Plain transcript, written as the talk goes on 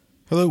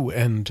Hello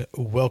and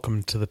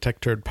welcome to the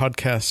TechTurd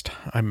podcast.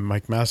 I'm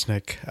Mike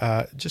Masnick.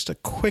 Just a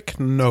quick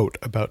note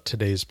about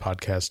today's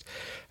podcast.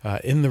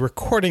 In the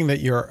recording that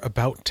you're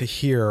about to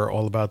hear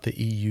all about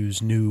the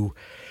EU's new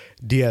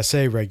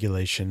DSA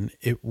regulation,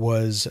 it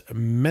was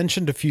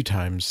mentioned a few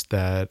times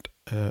that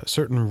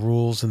certain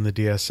rules in the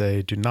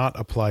DSA do not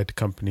apply to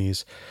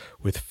companies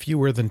with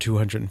fewer than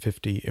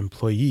 250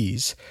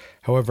 employees.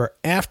 However,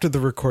 after the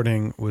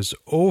recording was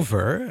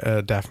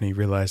over, Daphne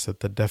realized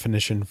that the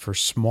definition for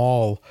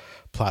small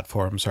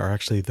platforms are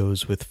actually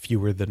those with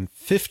fewer than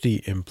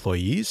 50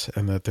 employees,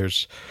 and that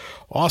there's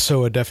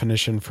also a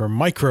definition for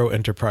micro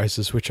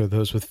enterprises, which are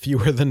those with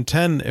fewer than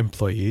 10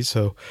 employees.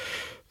 So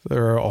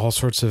there are all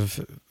sorts of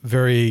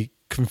very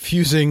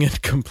confusing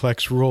and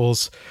complex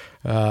rules.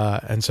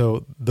 And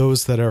so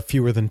those that are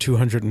fewer than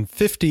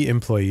 250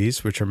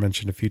 employees, which are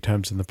mentioned a few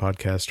times in the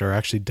podcast, are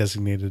actually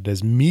designated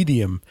as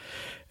medium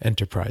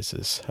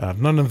enterprises.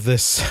 None of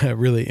this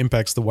really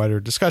impacts the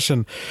wider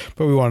discussion,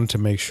 but we wanted to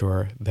make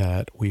sure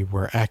that we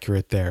were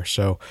accurate there.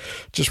 So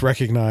just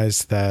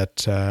recognize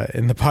that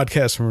in the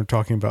podcast, when we're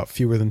talking about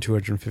fewer than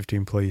 250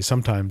 employees,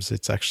 sometimes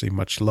it's actually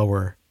much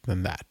lower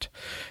than that.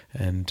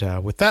 And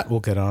with that, we'll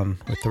get on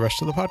with the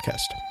rest of the podcast.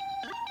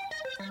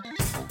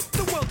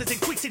 The world is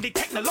increasingly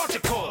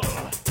technological,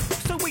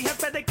 so we have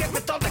better get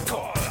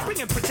methodical.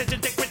 Bringing precision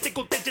to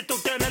critical digital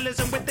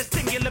journalism with the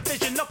singular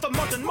vision of a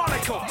modern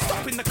monocle.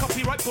 Stopping the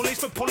copyright bullies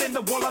from pulling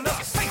the wool on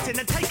us. Facing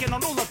and taking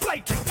on all the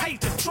blatant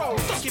patent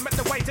trolls. Document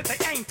the ways that they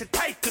aim to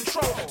take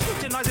control.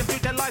 Scrutinizing through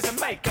their lies and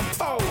make them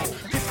fold.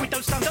 If we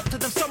don't stand up to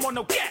them, someone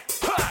will get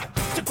hurt.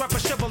 To grab a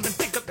shovel and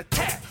dig up the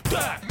tech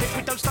dirt. If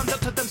we don't stand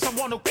up to them,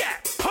 someone will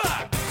get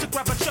hurt. To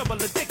grab a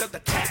shovel and dig up the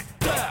tech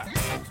dirt.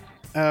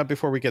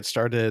 Before we get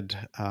started,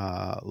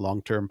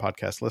 long-term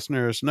podcast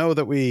listeners know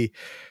that we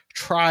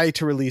try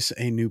to release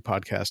a new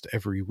podcast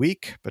every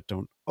week, but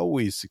don't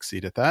always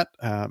succeed at that,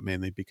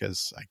 mainly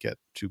because I get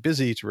too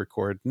busy to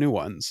record new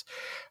ones.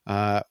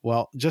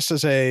 Well, just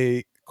as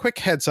a quick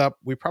heads up,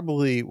 we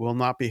probably will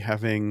not be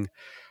having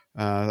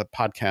the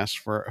podcast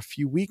for a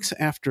few weeks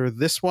after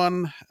this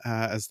one,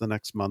 as the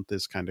next month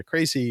is kind of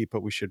crazy,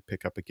 but we should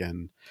pick up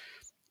again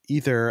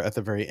either at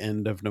the very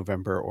end of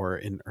November or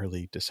in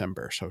early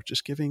December. So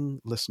just giving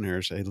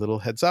listeners a little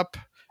heads up,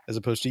 as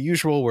opposed to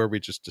usual, where we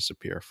just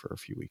disappear for a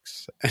few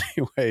weeks.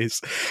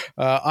 Anyways,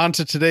 on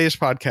to today's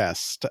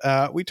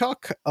podcast. We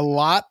talk a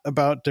lot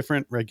about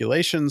different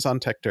regulations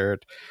on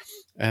TechDirt,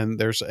 and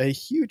there's a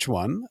huge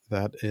one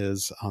that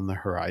is on the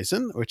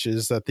horizon, which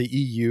is that the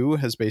EU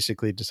has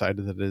basically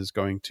decided that it is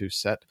going to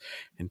set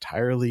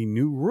entirely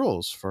new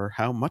rules for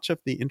how much of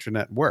the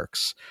internet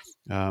works,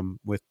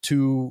 with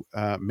two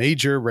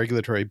major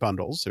regulatory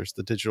bundles. There's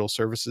the Digital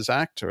Services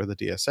Act, or the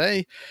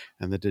DSA,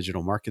 and the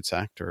Digital Markets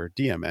Act, or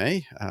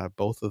DMA.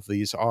 Both of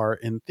these are,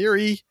 in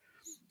theory,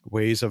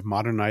 ways of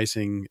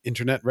modernizing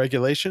internet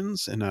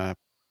regulations in a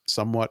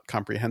somewhat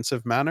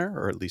comprehensive manner,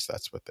 or at least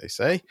that's what they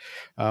say.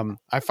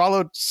 I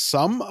followed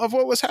some of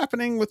what was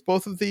happening with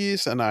both of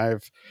these, and I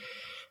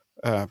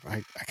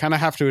kind of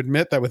have to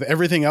admit that with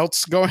everything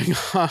else going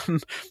on,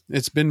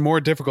 it's been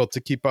more difficult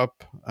to keep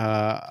up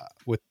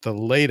with the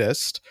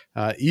latest,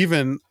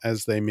 even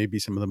as they may be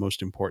some of the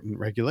most important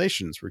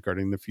regulations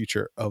regarding the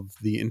future of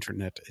the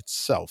internet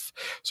itself.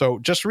 So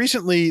just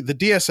recently, the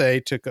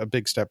DSA took a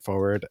big step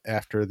forward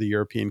after the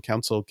European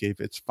Council gave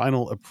its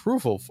final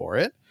approval for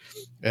it.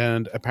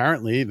 And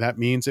apparently that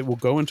means it will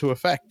go into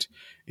effect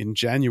in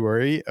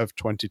January of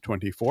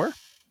 2024.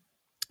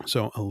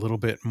 So a little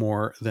bit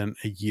more than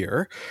a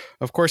year.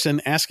 Of course,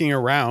 in asking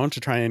around to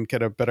try and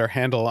get a better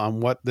handle on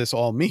what this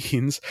all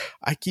means,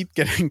 I keep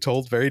getting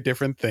told very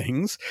different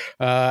things.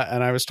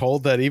 And I was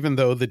told that even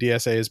though the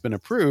DSA has been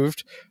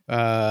approved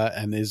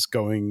and is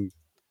going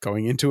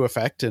into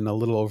effect in a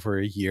little over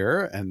a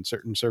year, and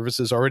certain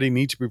services already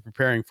need to be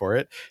preparing for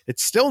it,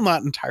 it's still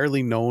not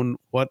entirely known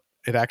what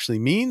it actually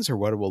means or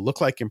what it will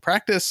look like in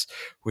practice,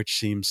 which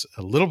seems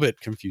a little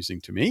bit confusing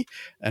to me.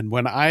 And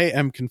when I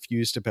am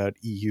confused about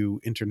EU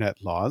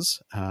internet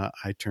laws,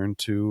 I turn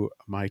to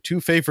my two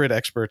favorite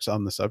experts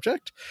on the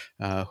subject,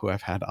 who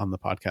I've had on the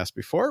podcast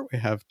before. We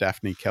have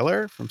Daphne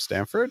Keller from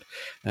Stanford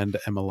and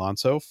Emma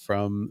Alonso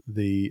from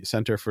the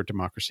Center for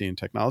Democracy and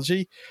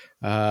Technology.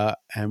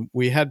 And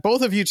we had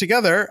both of you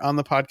together on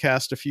the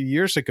podcast a few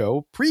years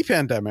ago,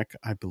 pre-pandemic,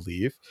 I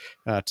believe,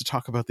 to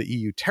talk about the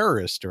EU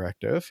Terrorist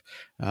Directive.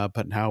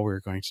 But now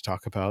we're going to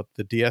talk about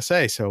the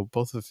DSA. So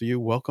both of you,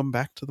 welcome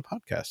back to the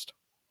podcast.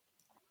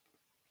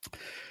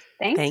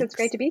 Thanks. It's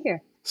great to be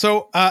here.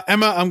 So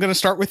Emma, I'm going to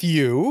start with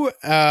you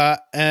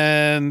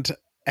and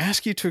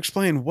ask you to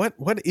explain what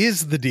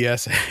is the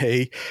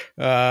DSA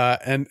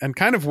and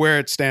kind of where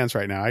it stands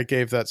right now. I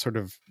gave that sort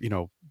of,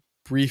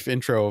 brief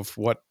intro of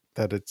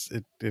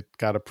it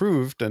got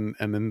approved and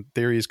in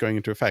theory is going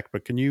into effect.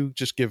 But can you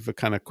just give a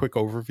kind of quick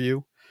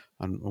overview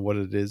on what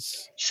it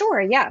is? Sure.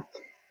 Yeah.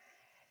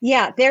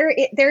 Yeah,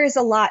 there is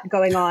a lot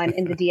going on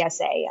in the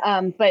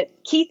DSA, but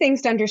key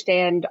things to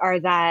understand are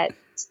that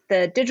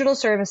The Digital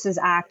Services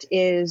Act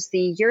is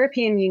the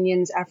European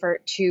Union's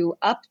effort to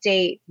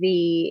update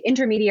the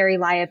intermediary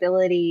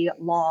liability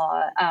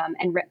law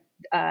and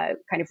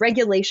kind of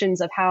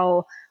regulations of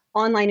how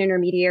online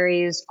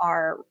intermediaries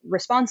are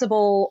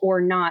responsible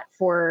or not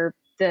for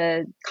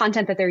the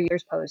content that their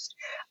users post.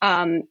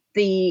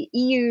 The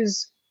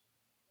EU's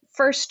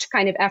first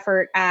kind of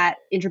effort at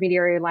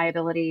intermediary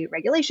liability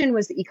regulation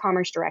was the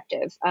e-commerce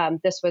directive.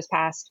 This was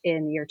passed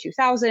in the year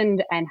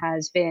 2000 and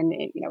has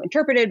been,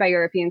 interpreted by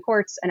European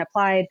courts and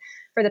applied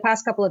for the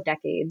past couple of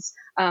decades.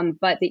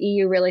 But the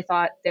EU really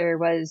thought there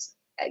was,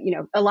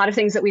 a lot of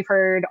things that we've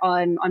heard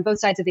on both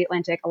sides of the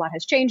Atlantic. A lot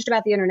has changed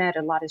about the internet,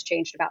 and a lot has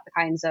changed about the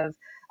kinds of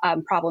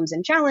problems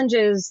and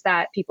challenges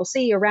that people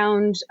see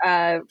around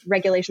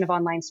regulation of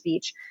online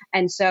speech.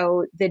 And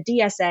so the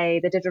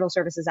DSA, the Digital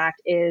Services Act,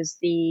 is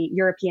the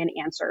European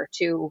answer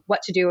to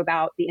what to do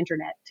about the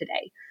internet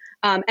today.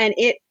 And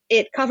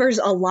it covers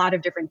a lot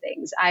of different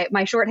things.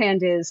 My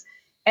shorthand is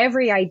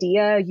every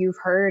idea you've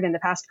heard in the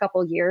past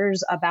couple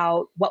years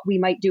about what we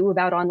might do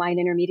about online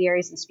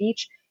intermediaries and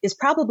speech is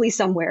probably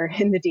somewhere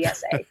in the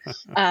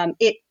DSA.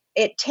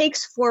 It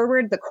takes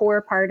forward the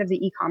core part of the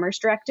e-commerce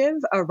directive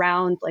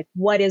around like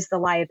what is the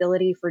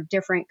liability for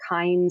different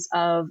kinds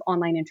of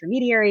online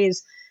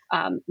intermediaries,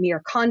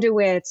 mere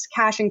conduits,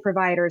 caching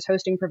providers,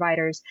 hosting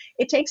providers.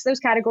 It takes those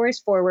categories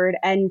forward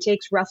and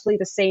takes roughly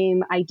the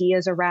same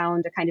ideas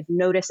around a kind of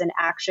notice and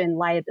action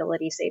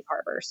liability safe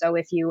harbor. So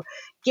if you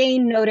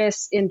gain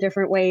notice in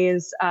different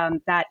ways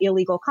that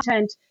illegal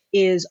content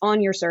is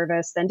on your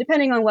service, then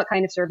depending on what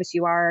kind of service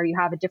you are, you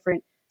have a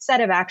different set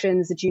of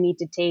actions that you need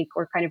to take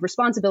or kind of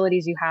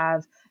responsibilities you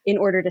have in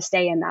order to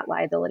stay in that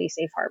liability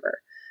safe harbor.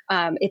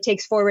 It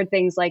takes forward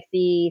things like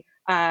the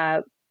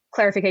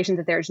clarification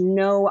that there's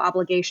no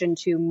obligation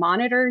to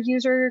monitor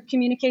user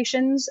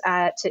communications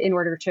in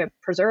order to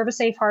preserve a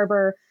safe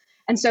harbor.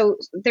 And so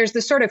there's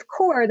this sort of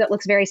core that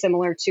looks very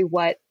similar to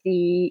what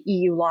the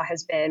EU law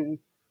has been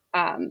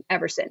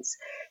ever since.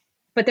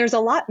 But there's a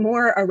lot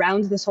more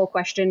around this whole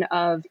question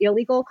of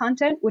illegal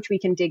content, which we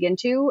can dig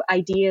into,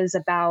 ideas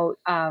about,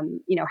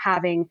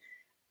 having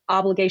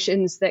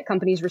obligations that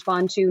companies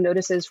respond to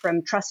notices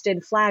from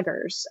trusted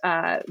flaggers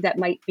that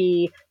might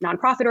be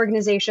nonprofit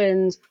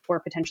organizations or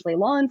potentially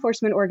law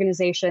enforcement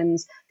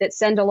organizations that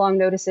send along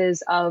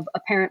notices of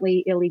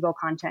apparently illegal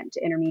content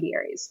to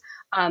intermediaries.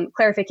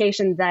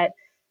 Clarification that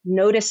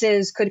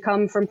notices could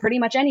come from pretty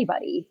much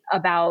anybody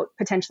about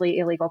potentially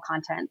illegal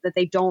content, that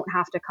they don't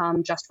have to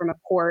come just from a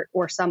court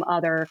or some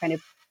other kind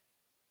of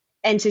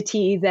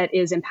entity that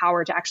is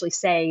empowered to actually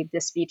say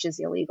this speech is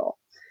illegal.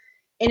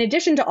 In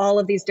addition to all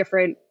of these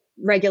different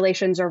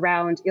regulations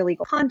around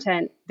illegal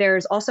content,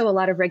 there's also a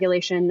lot of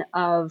regulation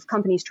of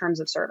companies' terms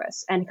of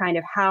service and kind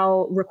of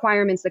how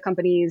requirements that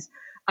companies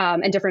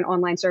and different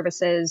online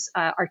services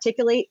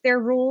articulate their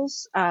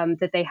rules,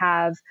 that they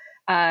have.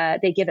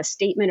 They give a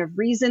statement of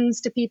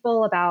reasons to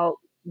people about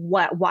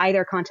why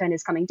their content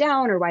is coming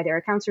down or why their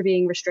accounts are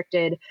being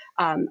restricted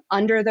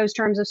under those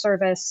terms of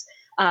service,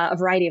 a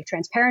variety of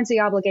transparency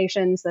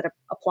obligations that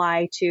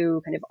apply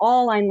to kind of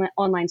all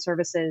online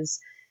services.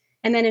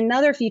 And then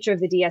another feature of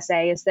the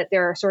DSA is that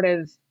there are sort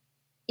of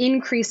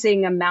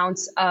increasing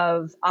amounts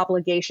of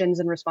obligations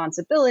and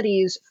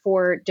responsibilities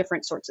for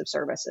different sorts of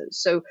services.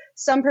 So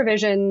some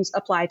provisions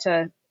apply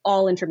to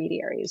all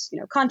intermediaries,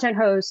 content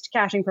hosts,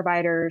 caching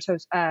providers,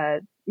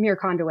 mere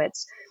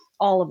conduits,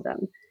 all of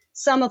them.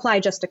 Some apply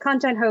just to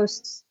content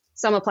hosts.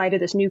 Some apply to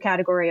this new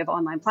category of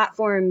online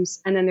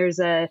platforms. And then there's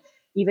a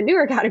even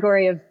newer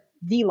category of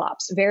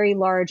VLOPs, very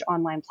large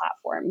online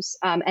platforms.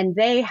 And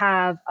they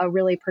have a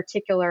really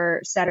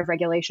particular set of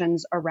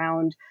regulations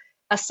around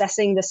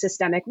assessing the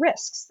systemic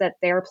risks that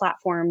their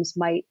platforms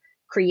might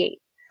create.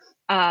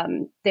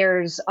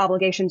 There's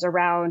obligations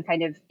around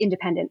kind of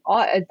independent,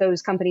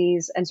 those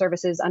companies and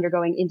services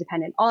undergoing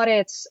independent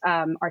audits,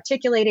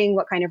 articulating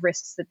what kind of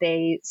risks that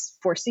they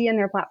foresee in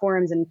their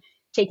platforms and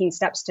taking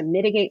steps to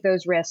mitigate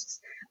those risks.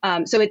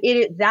 So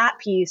that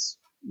piece,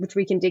 which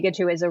we can dig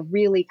into, is a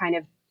really kind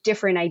of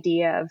different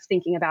idea of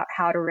thinking about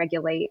how to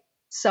regulate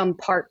some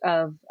part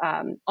of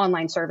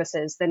online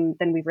services than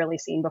we've really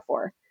seen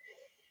before.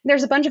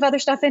 There's a bunch of other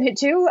stuff in it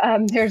too.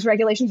 There's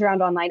regulations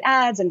around online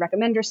ads and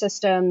recommender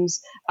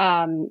systems,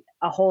 a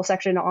whole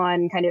section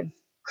on kind of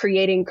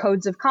creating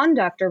codes of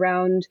conduct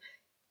around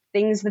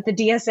things that the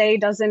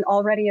DSA doesn't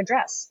already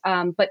address.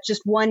 But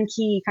just one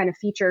key kind of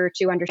feature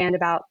to understand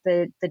about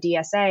the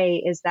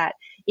DSA is that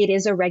it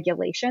is a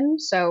regulation.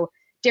 So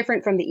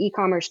different from the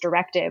e-commerce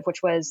directive,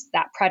 which was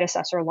that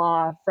predecessor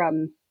law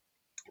from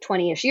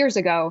 20-ish years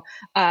ago,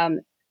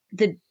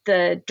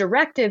 the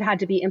directive had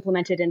to be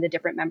implemented in the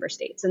different member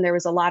states. And there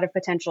was a lot of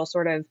potential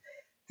sort of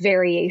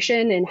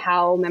variation in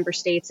how member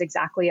states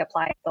exactly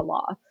apply the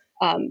law.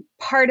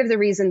 Part of the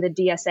reason the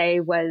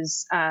DSA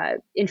was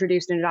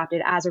introduced and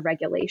adopted as a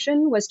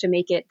regulation was to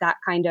make it that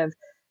kind of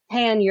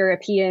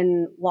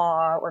pan-European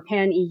law or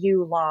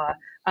pan-EU law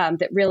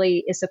that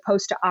really is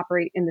supposed to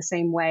operate in the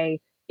same way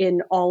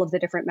in all of the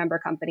different member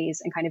companies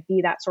and kind of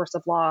be that source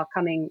of law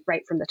coming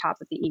right from the top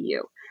of the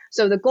EU.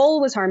 So the goal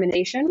was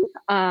harmonization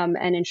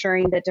and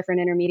ensuring that different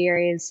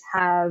intermediaries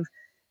have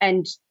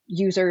and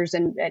users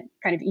and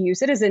kind of EU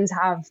citizens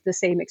have the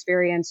same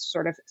experience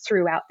sort of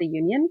throughout the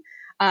union.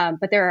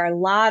 But there are a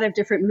lot of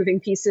different moving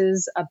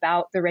pieces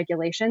about the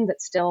regulation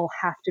that still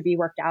have to be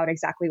worked out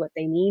exactly what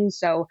they mean.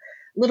 So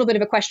a little bit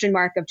of a question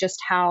mark of just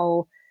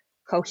how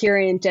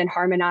coherent and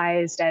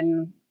harmonized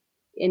and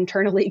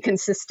internally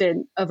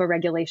consistent of a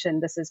regulation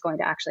this is going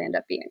to actually end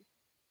up being.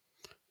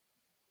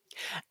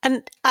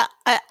 And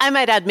I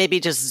might add, maybe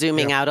just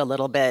zooming out a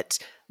little bit,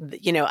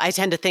 I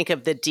tend to think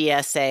of the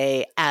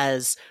DSA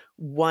as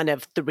one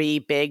of three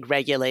big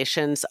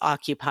regulations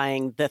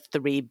occupying the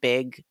three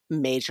big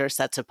major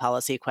sets of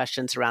policy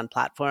questions around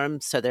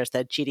platforms. So there's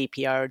the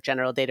GDPR,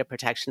 General Data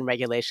Protection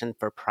Regulation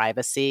for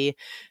privacy.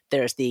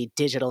 There's the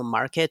Digital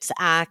Markets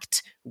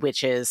Act,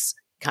 which is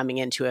coming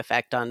into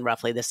effect on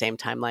roughly the same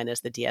timeline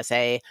as the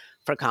DSA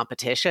for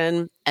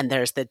competition. And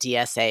there's the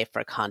DSA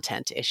for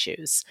content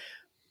issues.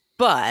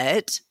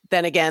 But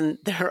then again,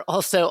 there are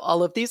also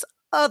all of these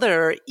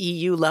other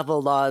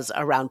EU-level laws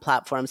around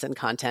platforms and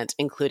content,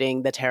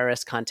 including the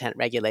Terrorist Content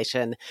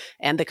Regulation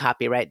and the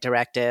Copyright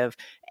Directive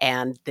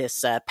and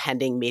this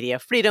pending Media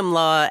Freedom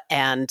Law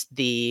and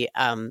the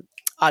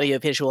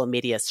Audiovisual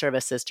Media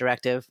Services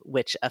Directive,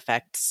 which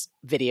affects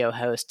video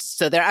hosts.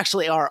 So there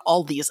actually are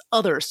all these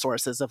other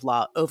sources of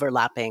law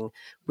overlapping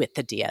with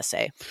the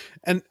DSA.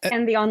 And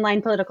the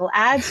online political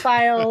ads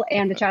file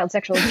and the child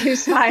sexual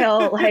abuse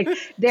file. Like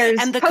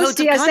there's and the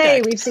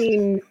post-DSA, we've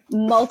seen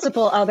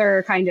multiple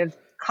other kind of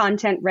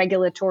content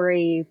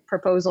regulatory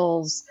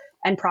proposals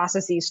and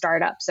processes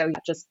start up. So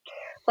just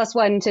plus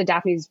one to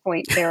Daphne's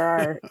point,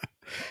 there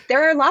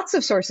are lots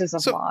of sources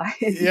of law.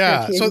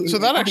 So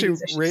that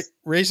actually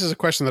raises a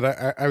question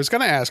that I was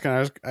going to ask,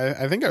 and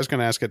I think I was going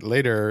to ask it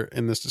later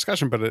in this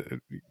discussion, but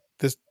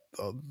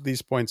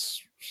these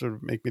points sort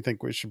of make me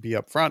think we should be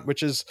upfront,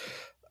 which is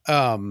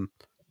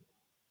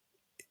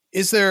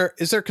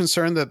there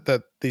concern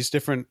that these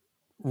different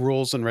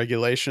rules and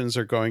regulations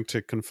are going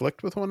to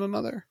conflict with one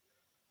another?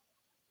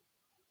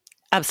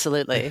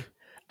 Absolutely.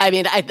 I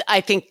mean,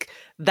 I think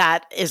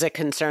that is a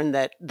concern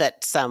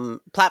that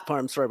some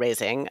platforms were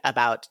raising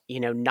about,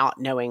 not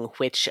knowing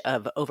which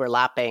of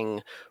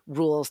overlapping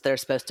rules they're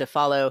supposed to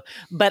follow.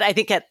 But I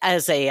think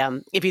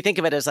if you think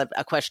of it as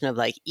a question of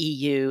like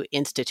EU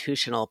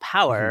institutional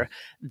power,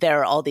 there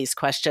are all these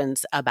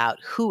questions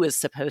about who is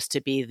supposed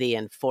to be the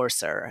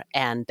enforcer.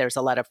 And there's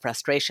a lot of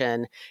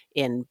frustration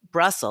in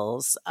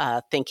Brussels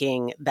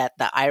thinking that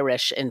the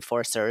Irish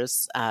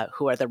enforcers,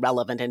 who are the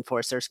relevant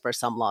enforcers for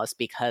some laws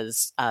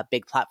because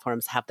big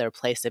platforms have their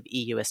place of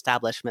EU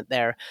establishment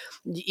there,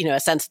 a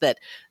sense that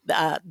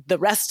the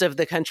rest of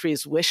the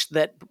countries wish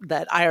that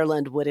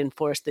Ireland would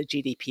enforce the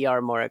GDPR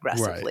more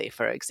aggressively,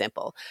 for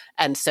example.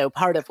 And so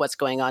part of what's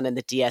going on in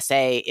the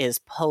DSA is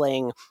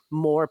pulling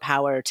more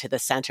power to the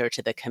center,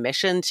 to the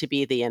Commission, to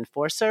be the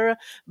enforcer.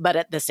 But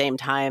at the same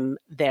time,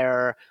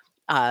 there's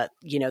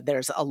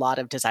a lot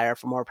of desire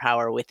for more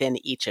power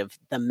within each of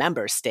the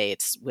member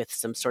states with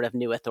some sort of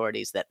new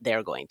authorities that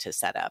they're going to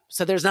set up.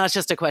 So there's not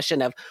just a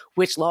question of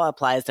which law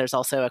applies, there's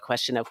also a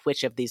question of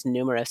which of these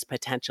numerous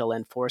potential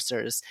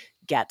enforcers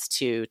gets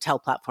to tell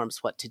platforms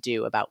what to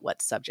do about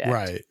what subject.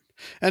 Right.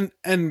 And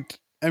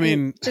I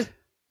mean,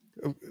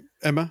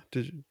 Emma,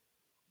 did you?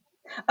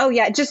 Oh,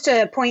 yeah. Just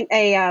to point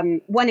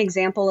one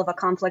example of a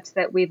conflict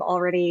that we've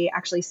already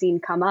actually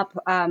seen come up,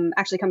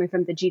 actually coming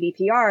from the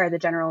GDPR, the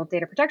General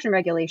Data Protection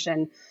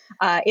Regulation.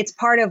 It's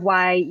part of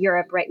why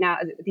Europe right now,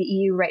 the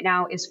EU right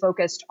now, is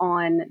focused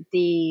on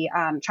the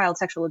child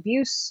sexual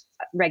abuse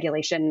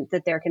regulation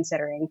that they're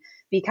considering,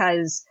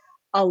 because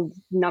a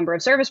number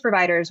of service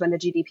providers, when the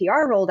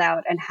GDPR rolled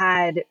out and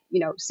had,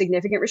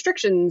 significant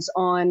restrictions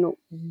on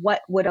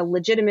what would a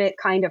legitimate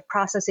kind of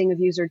processing of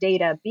user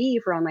data be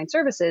for online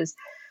services,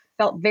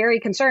 felt very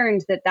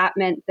concerned that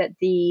meant that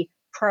the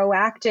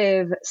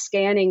proactive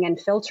scanning and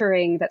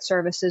filtering that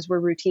services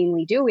were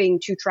routinely doing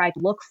to try to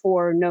look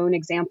for known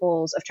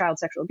examples of child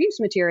sexual abuse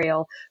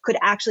material could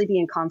actually be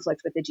in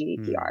conflict with the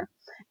GDPR.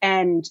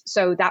 And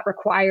so that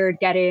required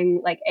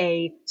getting like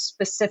a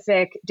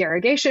specific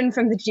derogation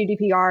from the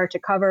GDPR to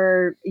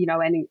cover,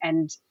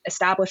 and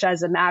establish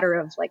as a matter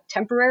of like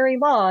temporary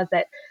law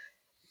that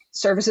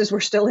services were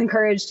still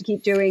encouraged to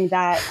keep doing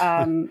that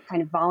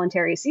kind of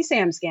voluntary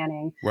CSAM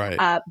scanning.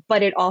 Right.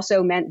 But it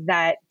also meant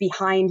that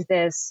behind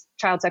this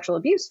child sexual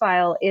abuse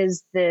file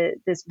is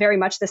this very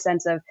much the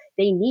sense of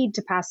they need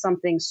to pass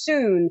something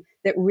soon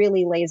that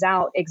really lays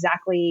out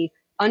exactly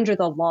under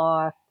the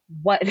law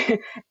what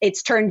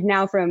it's turned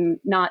now from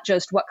not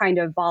just what kind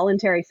of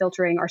voluntary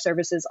filtering are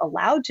services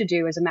allowed to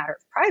do as a matter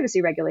of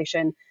privacy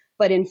regulation,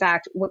 but in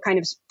fact, what kind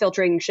of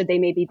filtering should they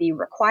maybe be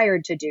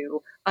required to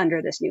do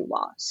under this new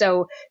law?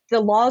 So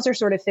the laws are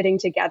sort of fitting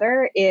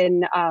together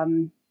in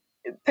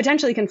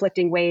potentially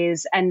conflicting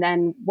ways. And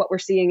then what we're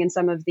seeing in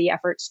some of the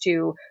efforts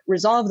to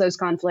resolve those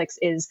conflicts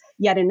is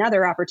yet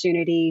another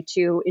opportunity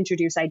to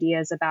introduce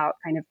ideas about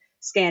kind of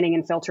scanning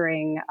and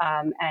filtering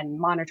and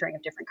monitoring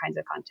of different kinds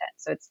of content.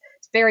 So it's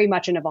very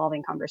much an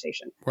evolving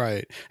conversation.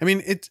 Right. I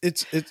mean,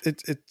 it's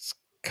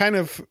kind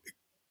of,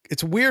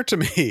 it's weird to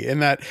me in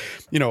that,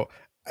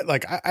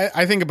 like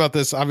I think about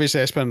this.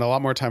 Obviously, I spend a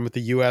lot more time with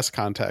the U.S.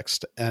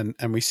 context, and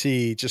we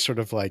see just sort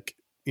of like,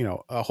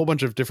 a whole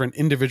bunch of different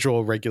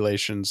individual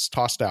regulations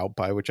tossed out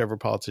by whichever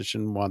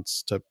politician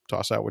wants to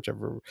toss out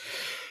whichever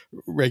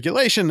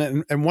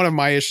regulation. And one of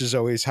my issues is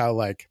always how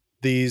like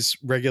these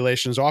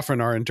regulations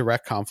often are in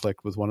direct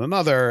conflict with one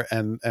another,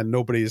 and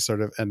nobody's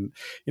sort of, and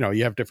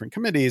you have different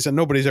committees, and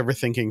nobody's ever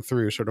thinking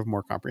through sort of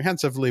more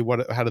comprehensively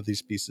how do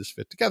these pieces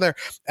fit together.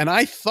 And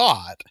I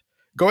thought,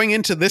 going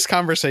into this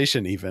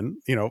conversation, even,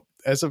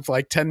 as of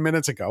like 10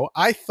 minutes ago,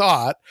 I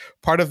thought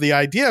part of the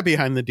idea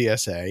behind the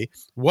DSA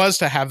was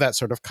to have that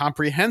sort of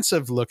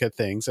comprehensive look at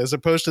things, as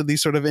opposed to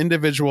these sort of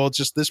individual,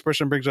 just this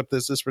person brings up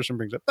this person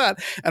brings up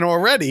that. And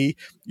already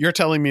you're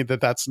telling me that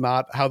that's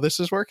not how this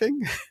is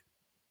working?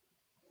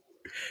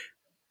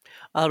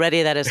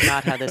 Already, that is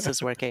not how this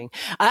is working.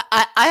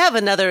 I have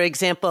another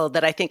example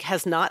that I think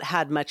has not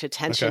had much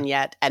attention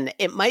yet, and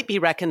it might be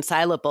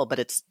reconcilable, but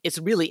it's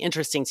really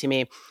interesting to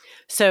me.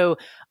 So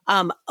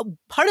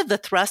part of the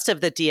thrust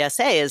of the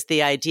DSA is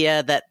the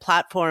idea that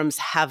platforms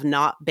have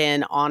not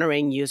been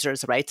honoring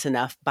users' rights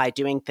enough by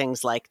doing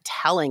things like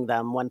telling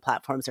them when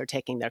platforms are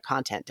taking their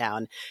content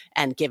down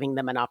and giving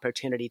them an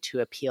opportunity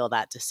to appeal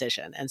that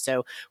decision. And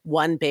so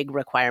one big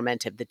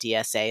requirement of the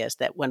DSA is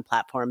that when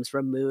platforms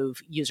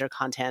remove user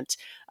content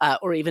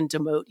or even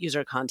demote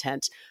user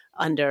content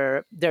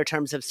under their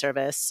terms of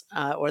service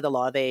or the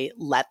law, they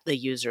let the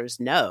users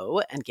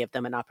know and give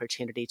them an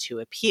opportunity to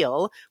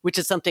appeal, which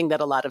is something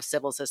that a lot of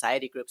civil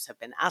society groups have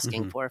been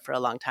asking for a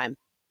long time.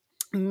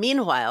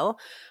 Meanwhile,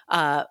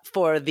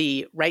 for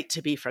the right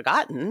to be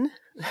forgotten,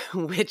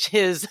 which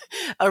is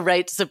a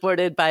right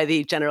supported by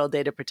the General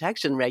Data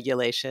Protection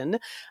Regulation,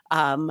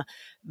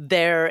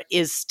 there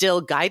is still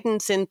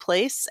guidance in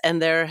place,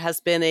 and there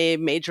has been a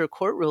major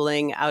court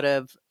ruling out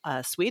of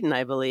Sweden,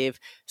 I believe,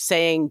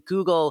 saying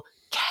Google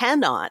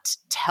cannot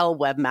tell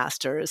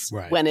webmasters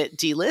when it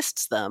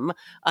delists them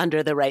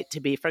under the right to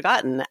be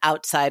forgotten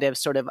outside of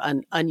sort of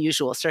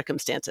unusual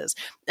circumstances.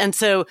 And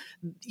so,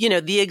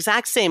 the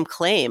exact same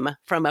claim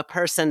from a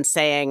person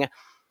saying,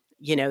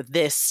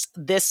 this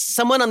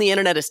someone on the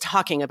internet is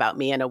talking about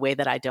me in a way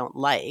that I don't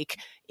like,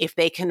 if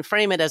they can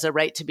frame it as a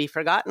right to be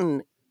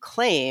forgotten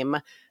claim,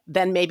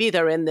 then maybe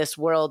they're in this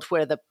world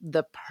where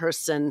the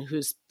person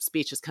whose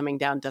speech is coming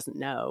down doesn't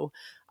know.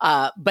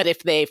 But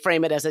if they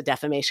frame it as a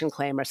defamation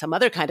claim or some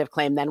other kind of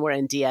claim, then we're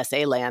in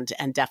DSA land,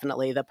 and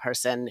definitely the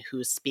person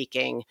who's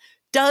speaking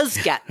does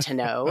get to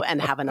know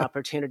and have an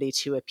opportunity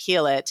to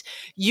appeal it.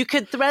 You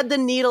could thread the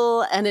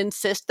needle and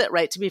insist that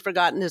right to be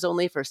forgotten is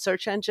only for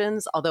search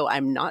engines, although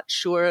I'm not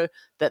sure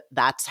that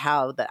that's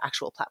how the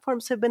actual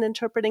platforms have been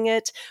interpreting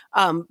it.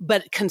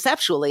 But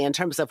conceptually, in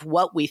terms of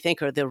what we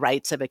think are the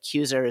rights of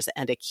accusers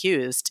and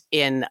accused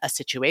in a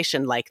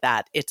situation like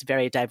that, it's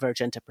very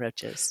divergent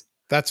approaches.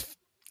 That's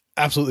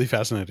absolutely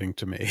fascinating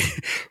to me,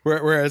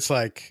 where it's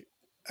like,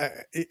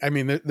 I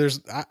mean,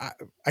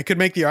 I could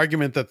make the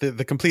argument that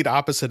the complete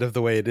opposite of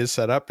the way it is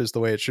set up is the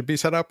way it should be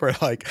set up, where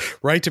like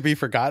right to be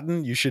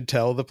forgotten, you should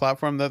tell the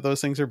platform that those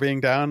things are being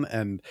down,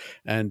 and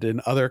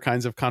in other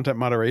kinds of content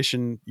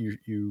moderation,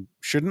 you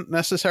shouldn't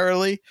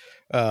necessarily,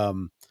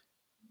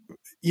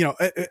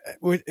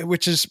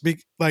 which is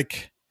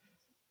like,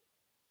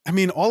 I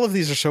mean, all of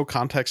these are so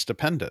context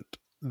dependent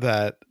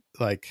that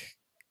like,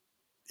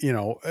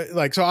 so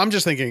I'm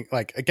just thinking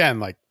like, again,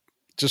 like,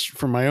 just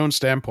from my own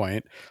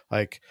standpoint,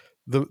 like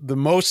the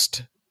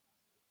most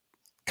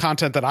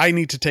content that I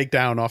need to take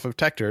down off of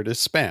TechDirt is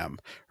spam,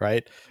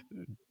 right?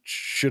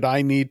 Should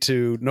I need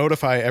to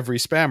notify every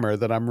spammer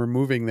that I'm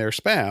removing their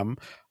spam?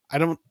 I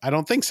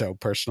don't think so,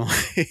 personally.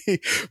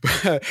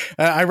 But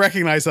I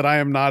recognize that I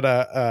am not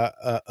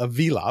a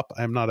VLOP.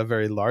 I am not a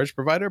very large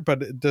provider,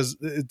 but does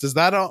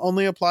that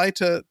only apply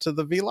to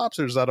the VLOPs,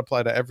 or does that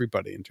apply to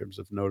everybody in terms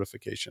of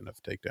notification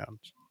of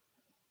takedowns?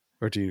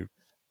 Or do you?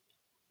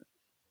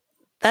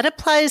 That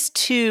applies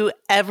to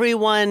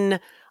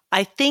everyone,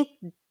 I think,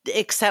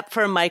 except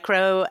for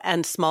micro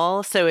and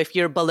small. So if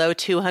you're below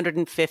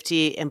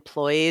 250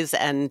 employees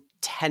and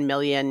 10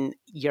 million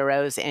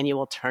euros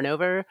annual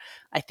turnover,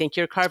 I think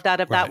you're carved out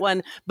of that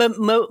one. But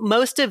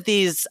most of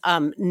these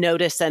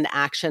notice and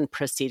action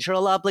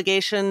procedural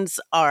obligations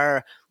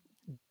are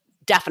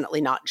definitely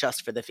not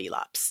just for the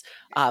VLOPs.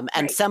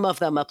 And some of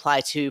them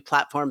apply to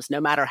platforms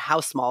no matter how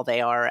small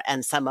they are.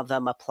 And some of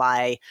them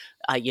apply,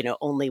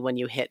 only when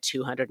you hit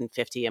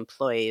 250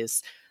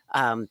 employees.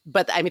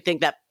 But I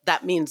think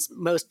that means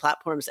most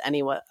platforms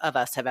any of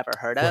us have ever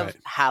heard of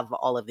have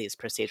all of these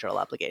procedural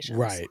obligations.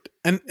 Right.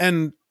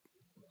 And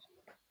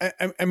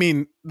I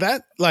mean,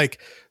 that like,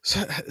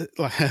 so,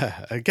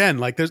 again,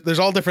 like there's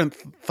all different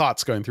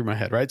thoughts going through my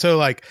head, right? So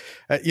like,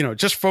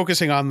 just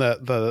focusing on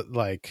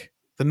the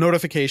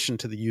notification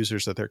to the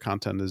users that their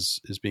content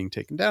is being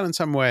taken down in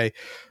some way,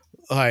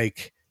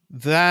 like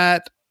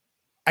that,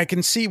 I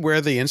can see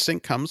where the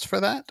instinct comes for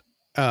that.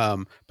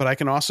 But I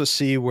can also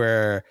see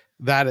where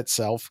that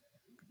itself,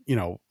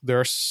 there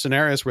are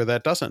scenarios where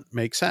that doesn't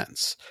make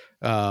sense.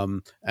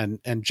 And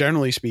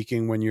generally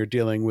speaking, when you're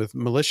dealing with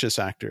malicious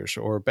actors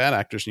or bad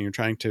actors and you're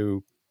trying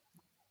to,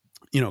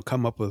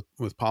 come up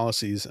with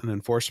policies and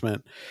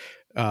enforcement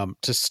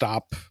to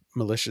stop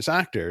malicious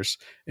actors,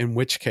 in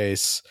which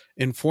case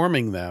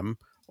informing them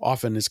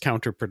often is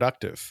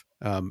counterproductive.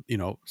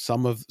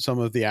 Some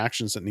of the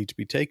actions that need to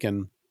be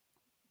taken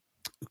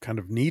kind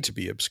of need to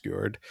be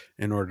obscured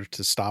in order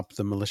to stop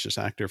the malicious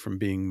actor from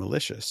being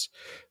malicious.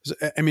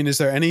 I mean, is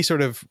there any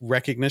sort of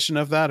recognition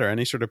of that or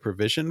any sort of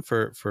provision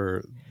for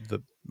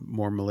the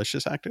more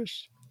malicious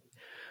actors?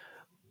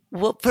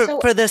 Well,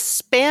 for the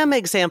spam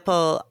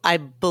example, I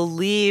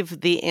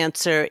believe the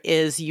answer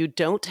is you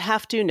don't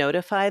have to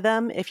notify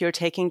them if you're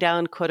taking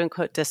down quote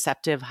unquote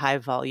deceptive high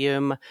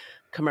volume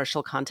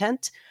commercial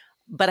content.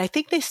 But I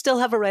think they still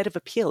have a right of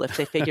appeal if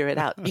they figure it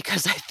out,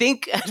 because I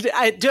think,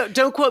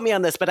 don't quote me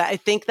on this, but I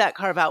think that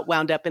carve out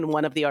wound up in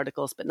one of the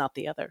articles, but not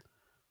the other.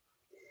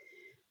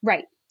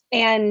 Right.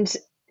 And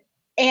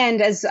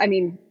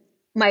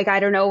Mike, I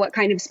don't know what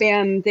kind of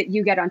spam that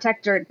you get on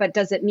TechDirt, but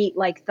does it meet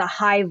like the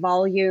high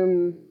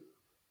volume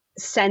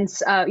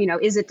sense?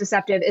 Is it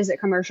deceptive? Is it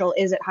commercial?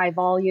 Is it high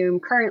volume?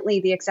 Currently,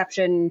 the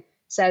exception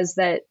says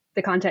that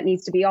the content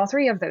needs to be all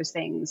three of those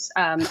things.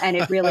 And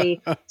it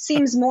really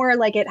seems more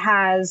like it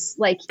has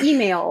like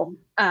email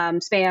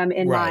spam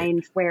in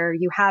mind, where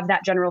you have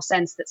that general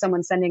sense that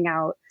someone's sending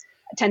out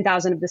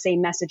 10,000 of the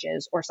same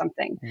messages or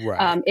something.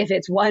 Right. If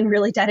it's one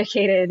really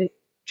dedicated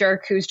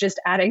jerk who's just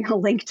adding a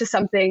link to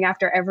something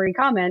after every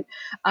comment,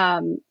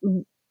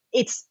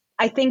 it's,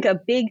 I think, a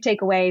big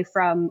takeaway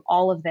from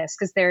all of this,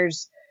 because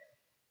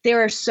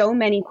there are so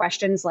many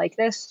questions like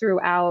this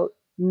throughout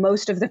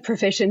most of the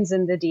provisions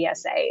in the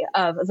DSA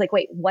of like,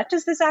 wait, what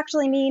does this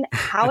actually mean?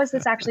 How is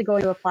this actually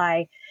going to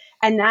apply?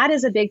 And that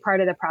is a big part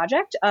of the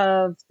project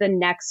of the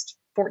next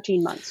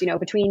 14 months,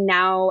 between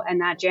now and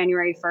that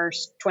January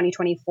 1st,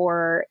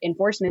 2024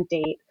 enforcement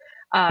date.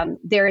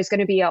 There is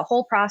going to be a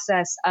whole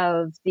process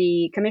of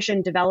the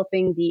commission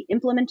developing the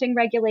implementing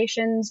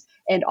regulations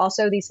and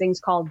also these things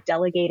called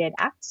delegated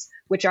acts,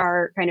 which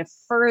are kind of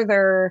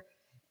further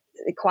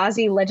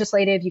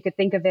quasi-legislative. You could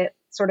think of it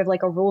sort of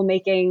like a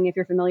rulemaking, if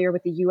you're familiar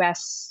with the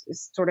US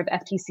sort of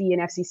FTC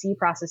and FCC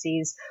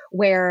processes,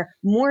 where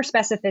more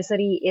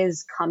specificity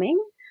is coming.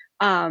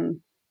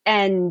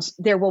 And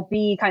there will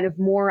be kind of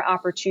more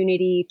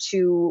opportunity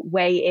to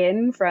weigh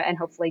in and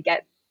hopefully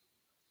get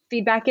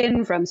feedback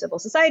in from civil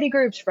society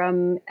groups,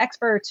 from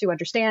experts who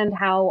understand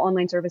how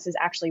online services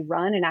actually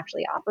run and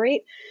actually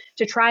operate,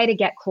 to try to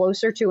get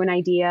closer to an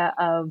idea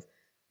of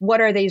what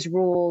are these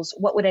rules?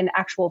 What would an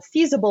actual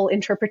feasible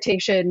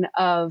interpretation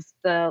of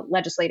the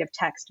legislative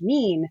text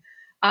mean?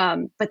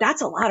 But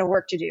that's a lot of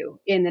work to do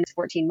in the next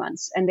 14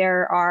 months. And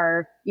there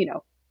are,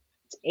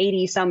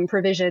 80 some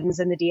provisions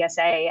in the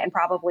DSA, and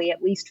probably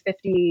at least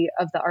 50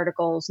 of the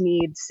articles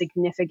need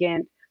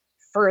significant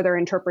further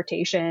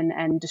interpretation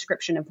and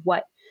description of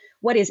what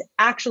is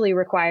actually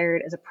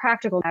required as a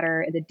practical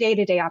matter in the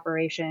day-to-day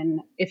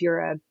operation if you're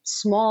a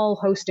small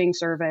hosting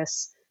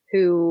service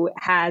who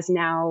has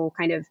now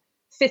kind of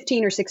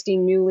 15 or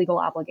 16 new legal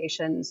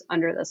obligations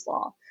under this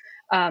law.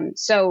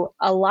 So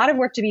a lot of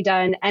work to be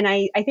done. And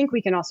I think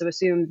we can also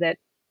assume that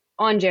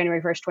on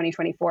January 1st,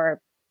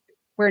 2024,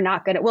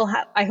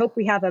 I hope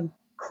we have a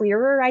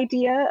clearer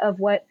idea of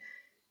what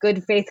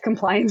good faith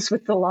compliance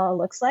with the law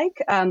looks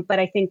like. But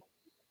I think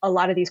a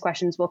lot of these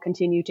questions will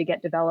continue to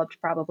get developed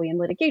probably in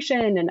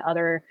litigation and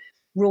other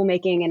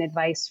rulemaking and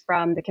advice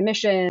from the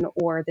commission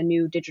or the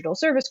new digital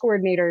service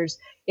coordinators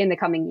in the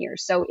coming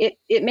years. So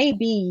it may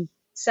be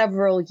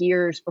several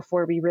years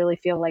before we really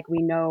feel like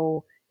we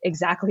know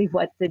exactly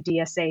what the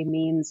DSA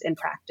means in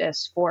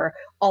practice for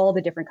all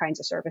the different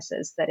kinds of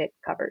services that it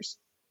covers.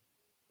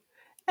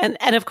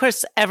 And of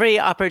course, every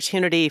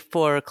opportunity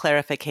for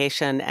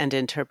clarification and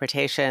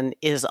interpretation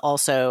is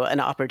also an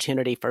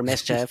opportunity for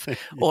mischief yes.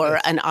 or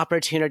an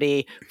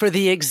opportunity for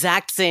the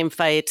exact same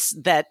fights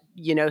that,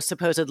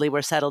 supposedly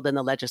were settled in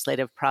the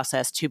legislative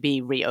process to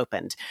be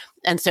reopened.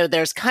 And so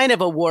there's kind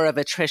of a war of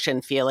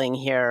attrition feeling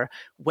here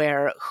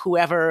where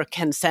whoever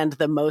can send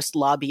the most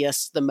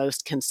lobbyists the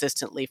most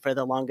consistently for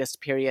the longest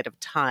period of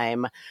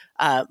time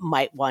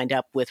might wind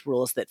up with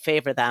rules that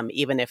favor them,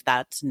 even if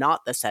that's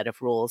not the set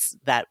of rules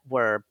that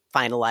were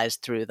finalized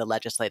through the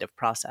legislative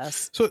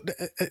process. So,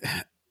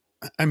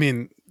 I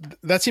mean,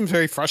 that seems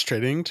very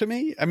frustrating to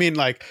me. I mean,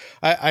 like,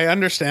 I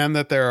understand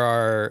that there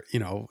are,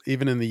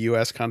 even in the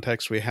U.S.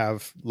 context, we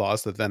have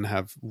laws that then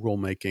have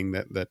rulemaking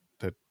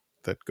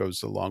that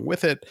goes along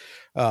with it.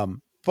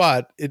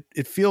 But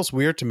it feels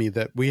weird to me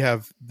that we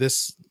have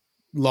this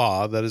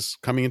law that is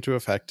coming into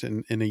effect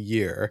in a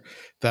year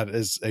that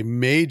is a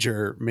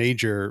major,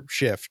 major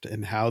shift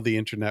in how the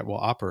internet will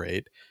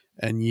operate.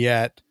 And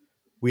yet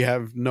we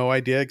have no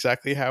idea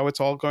exactly how it's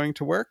all going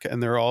to work.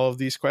 And there are all of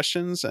these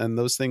questions, and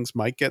those things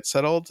might get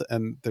settled.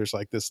 And there's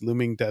like this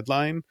looming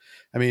deadline.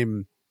 I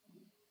mean,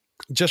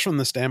 just from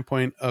the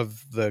standpoint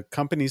of the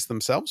companies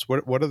themselves,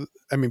 what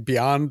are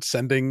beyond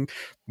sending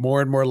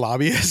more and more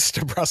lobbyists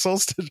to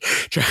Brussels to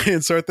try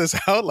and sort this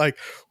out, like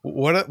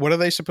what are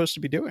they supposed to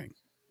be doing?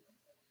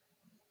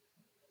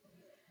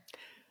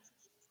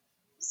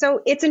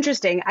 So it's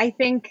interesting. I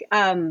think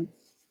a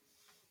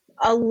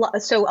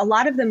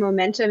lot of the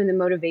momentum and the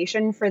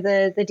motivation for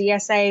the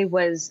DSA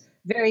was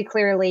very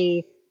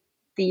clearly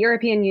the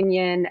European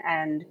Union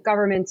and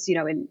governments,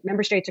 in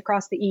member states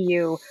across the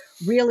EU,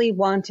 really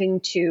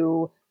wanting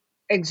to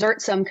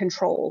exert some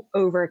control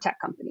over tech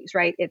companies,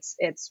 right? It's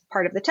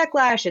part of the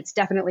techlash. It's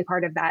definitely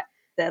part of that,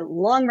 the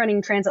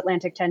long-running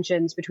transatlantic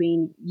tensions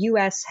between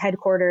US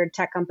headquartered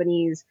tech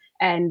companies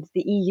and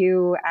the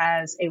EU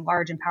as a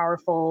large and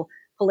powerful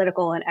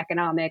political and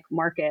economic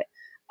market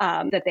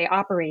that they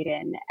operate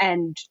in.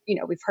 And,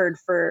 we've heard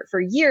for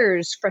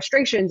years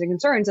frustrations and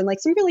concerns and like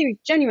some really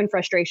genuine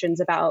frustrations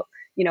about,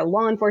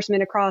 law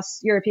enforcement across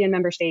European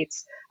member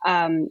states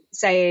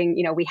saying,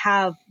 we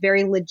have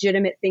very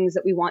legitimate things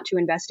that we want to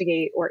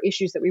investigate or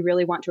issues that we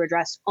really want to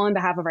address on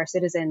behalf of our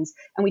citizens.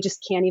 And we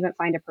just can't even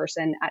find a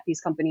person at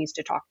these companies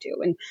to talk to.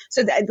 And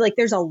so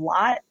there's a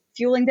lot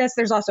fueling this.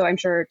 There's also, I'm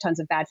sure, tons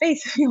of bad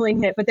faith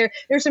fueling it, but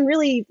there's some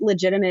really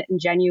legitimate and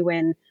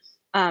genuine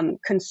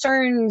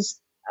concerns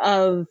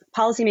of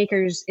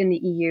policymakers in the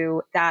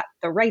EU that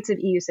the rights of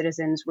EU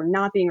citizens were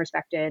not being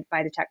respected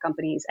by the tech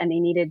companies and they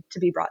needed to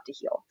be brought to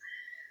heel.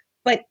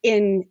 But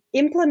in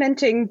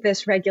implementing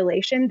this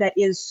regulation that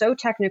is so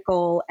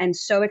technical and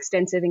so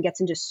extensive and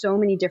gets into so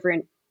many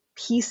different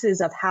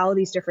pieces of how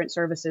these different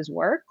services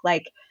work,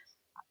 like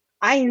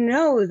I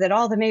know that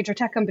all the major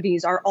tech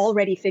companies are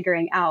already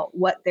figuring out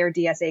what their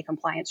DSA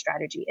compliance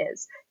strategy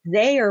is.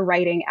 They are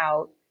writing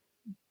out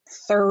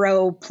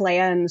thorough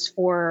plans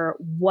for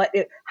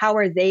how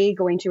are they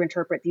going to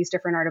interpret these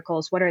different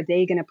articles? What are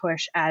they going to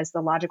push as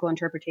the logical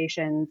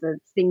interpretation, the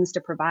things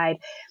to provide?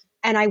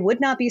 And I would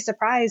not be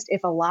surprised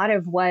if a lot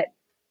of what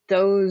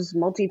those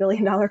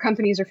multi-billion-dollar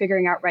companies are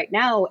figuring out right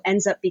now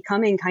ends up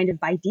becoming kind of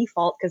by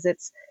default, because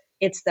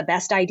it's the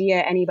best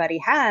idea anybody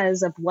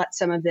has of what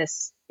some of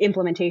this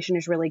implementation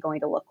is really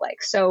going to look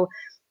like. So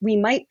we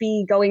might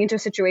be going into a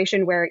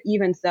situation where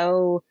even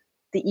though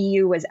the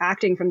EU was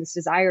acting from this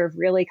desire of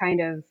really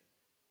kind of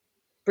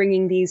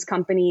bringing these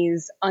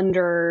companies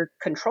under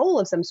control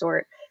of some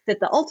sort, that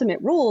the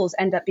ultimate rules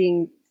end up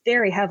being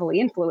very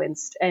heavily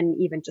influenced and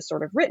even just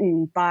sort of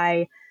written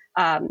by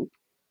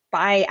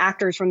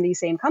actors from these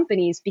same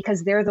companies,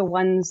 because they're the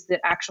ones that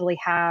actually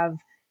have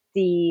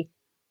the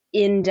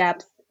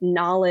in-depth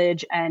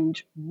knowledge and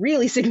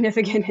really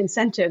significant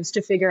incentives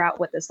to figure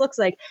out what this looks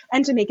like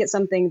and to make it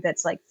something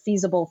that's like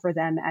feasible for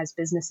them as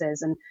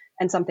businesses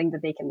and something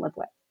that they can live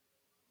with.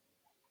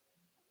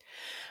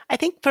 I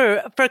think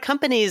for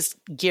companies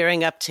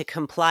gearing up to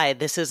comply,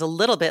 this is a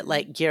little bit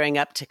like gearing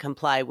up to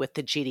comply with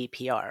the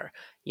GDPR.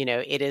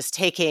 It is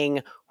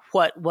taking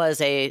what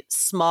was a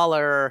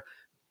smaller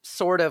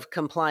sort of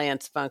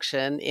compliance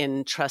function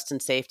in trust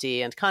and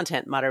safety and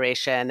content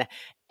moderation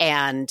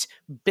and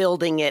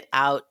building it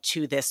out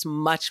to this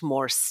much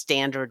more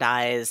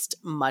standardized,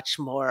 much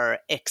more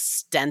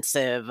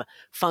extensive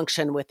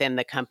function within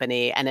the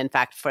company. And in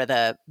fact, for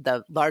the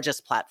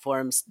largest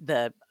platforms,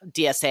 the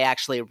DSA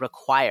actually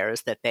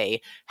requires that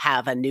they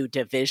have a new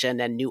division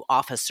and new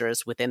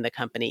officers within the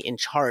company in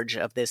charge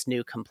of this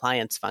new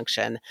compliance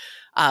function.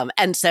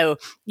 And so,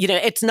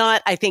 it's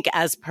not, I think,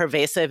 as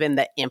pervasive in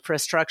the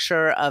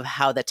infrastructure of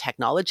how the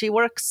technology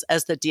works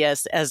as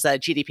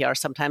GDPR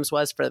sometimes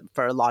was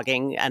for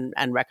logging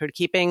and record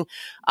keeping.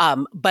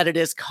 But it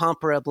is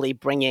comparably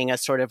bringing a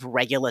sort of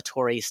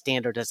regulatory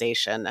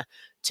standardization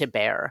to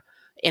bear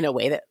in a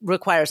way that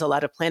requires a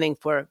lot of planning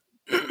for.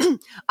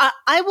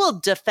 I will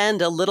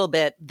defend a little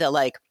bit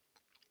the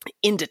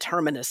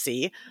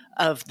indeterminacy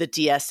of the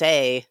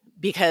DSA,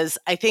 because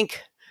I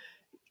think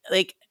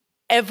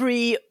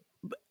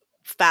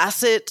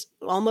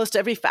almost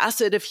every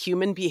facet of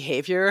human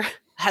behavior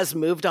has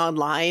moved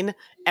online.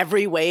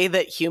 Every way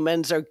that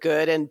humans are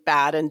good and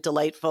bad and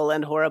delightful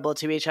and horrible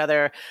to each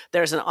other,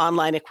 there's an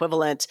online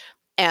equivalent.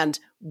 And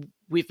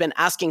we've been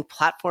asking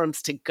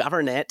platforms to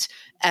govern it.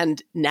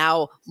 And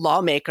now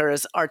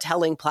lawmakers are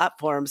telling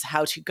platforms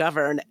how to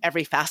govern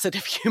every facet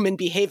of human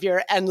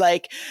behavior. And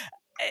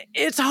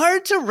it's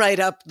hard to write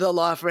up the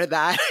law for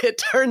that.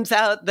 It turns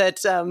out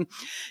that,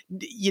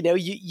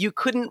 you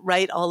couldn't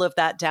write all of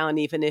that down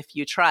even if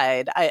you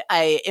tried.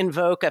 I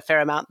invoke a fair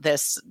amount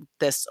this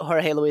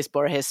Jorge Luis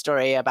Borges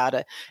story about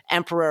an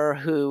emperor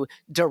who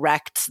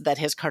directs that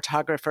his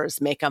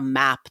cartographers make a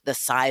map the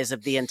size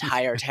of the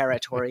entire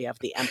territory of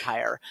the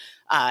empire.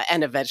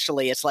 And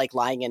eventually it's like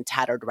lying in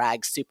tattered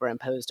rags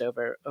superimposed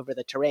over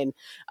the terrain.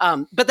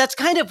 But that's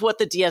kind of what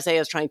the DSA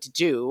is trying to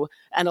do.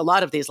 And a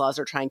lot of these laws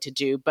are trying to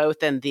do,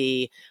 both in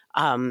the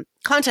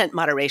content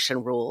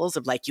moderation rules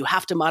of like, you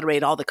have to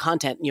moderate all the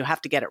content and you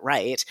have to get it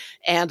right,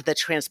 and the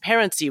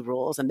transparency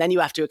rules. And then you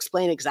have to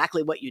explain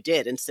exactly what you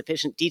did in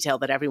sufficient detail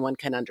that everyone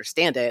can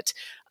understand it.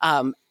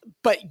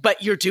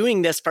 But you're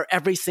doing this for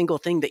every single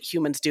thing that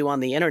humans do on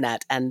the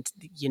internet. And,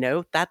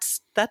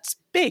 that's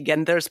big.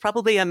 And there's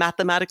probably a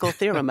mathematical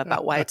theorem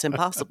about why it's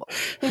impossible.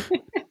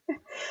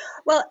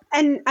 Well,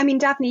 and I mean,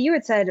 Daphne, you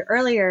had said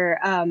earlier,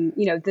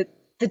 the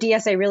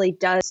DSA really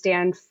does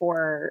stand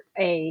for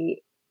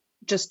a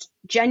just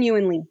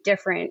genuinely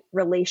different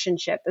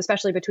relationship,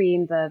 especially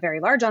between the very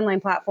large online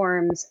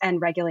platforms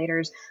and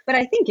regulators. But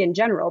I think in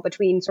general,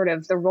 between sort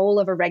of the role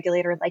of a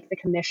regulator like the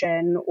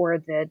Commission or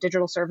the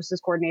digital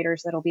services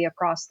coordinators that'll be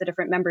across the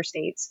different member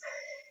states,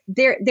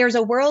 there's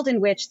a world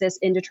in which this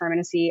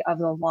indeterminacy of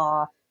the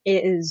law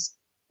is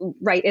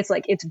right. It's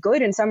like, it's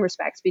good in some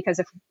respects, because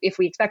if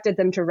we expected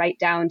them to write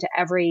down to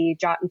every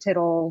jot and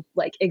tittle,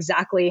 like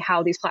exactly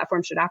how these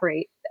platforms should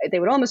operate, they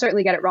would almost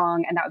certainly get it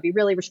wrong. And that would be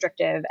really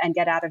restrictive and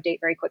get out of date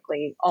very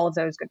quickly. All of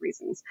those good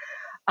reasons,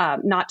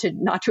 not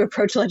to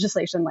approach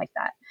legislation like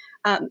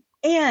that.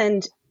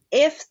 And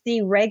if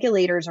the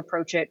regulators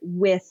approach it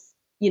with,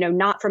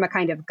 not from a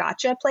kind of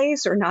gotcha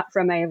place, or not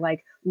from a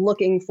like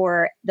looking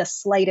for the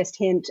slightest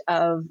hint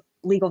of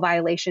legal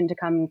violation to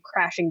come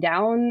crashing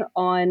down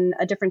on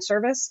a different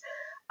service.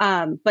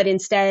 But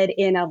instead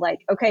in a like,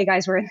 okay,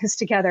 guys, we're in this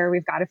together.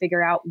 We've got to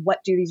figure out, what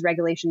do these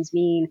regulations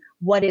mean?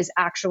 What is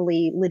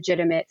actually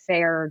legitimate,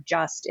 fair,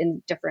 just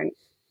in different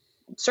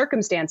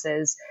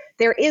circumstances?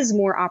 There is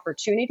more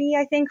opportunity,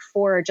 I think,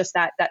 for just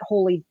that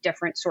wholly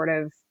different sort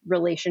of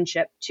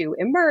relationship to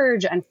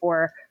emerge, and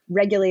for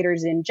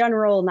regulators in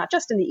general, not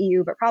just in the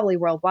EU, but probably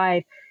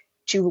worldwide,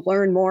 to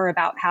learn more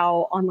about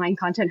how online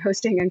content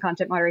hosting and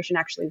content moderation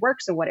actually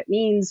works and what it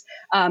means,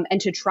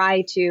 and to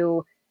try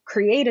to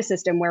create a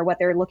system where what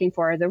they're looking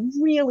for are the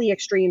really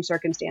extreme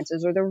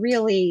circumstances, or the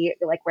really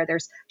like where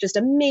there's just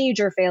a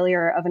major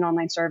failure of an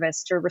online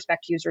service to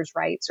respect users'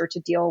 rights or to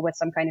deal with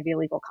some kind of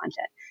illegal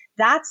content.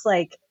 That's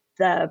like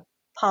the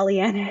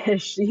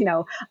Pollyanna-ish,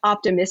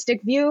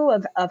 optimistic view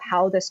of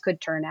how this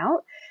could turn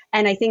out.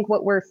 And I think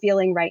what we're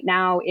feeling right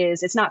now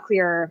is it's not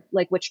clear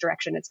like which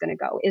direction it's going to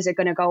go. Is it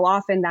going to go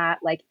off in that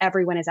like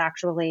everyone is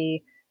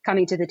actually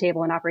coming to the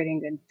table and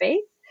operating in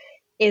faith?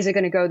 Is it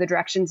going to go the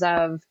directions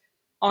of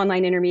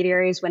online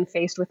intermediaries, when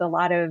faced with a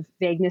lot of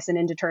vagueness and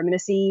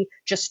indeterminacy,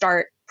 just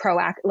start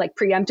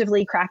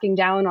preemptively cracking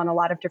down on a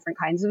lot of different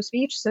kinds of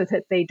speech so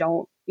that they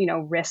don't,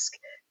 risk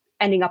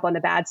ending up on the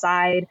bad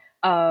side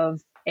of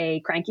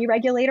a cranky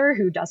regulator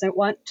who doesn't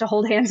want to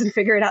hold hands and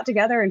figure it out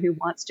together, and who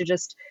wants to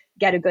just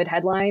get a good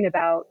headline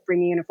about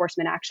bringing an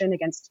enforcement action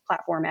against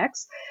platform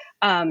X.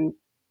 I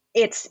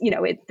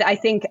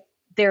think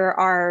there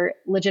are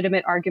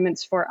legitimate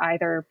arguments for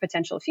either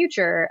potential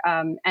future,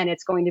 and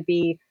it's going to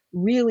be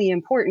really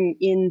important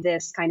in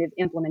this kind of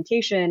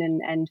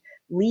implementation and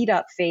lead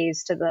up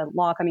phase to the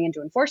law coming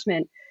into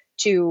enforcement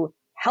to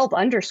help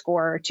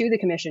underscore to the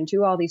Commission,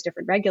 to all these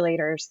different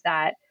regulators,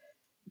 that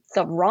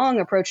the wrong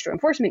approach to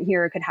enforcement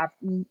here could have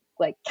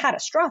like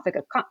catastrophic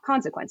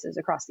consequences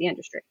across the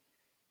industry.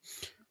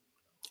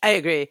 I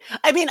agree.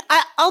 I mean,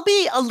 I'll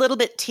be a little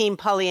bit team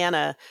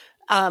Pollyanna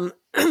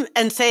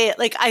and say,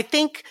 like, I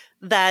think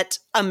that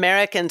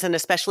Americans, and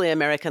especially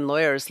American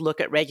lawyers, look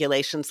at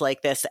regulations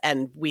like this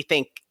and we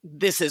think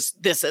this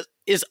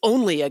is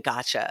only a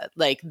gotcha.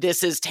 Like,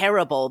 this is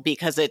terrible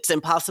because it's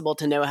impossible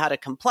to know how to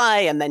comply,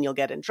 and then you'll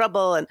get in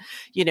trouble. And,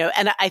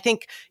 and I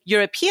think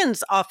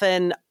Europeans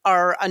often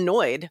are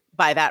annoyed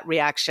by that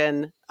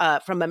reaction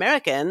from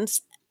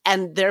Americans.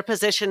 And their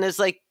position is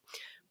like,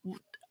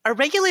 our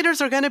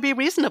regulators are going to be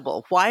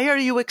reasonable. Why are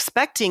you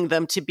expecting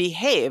them to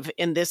behave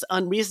in this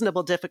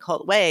unreasonable,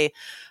 difficult way?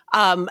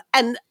 And,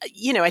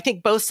 I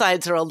think both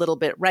sides are a little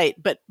bit right,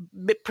 but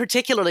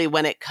particularly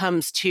when it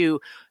comes to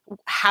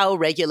how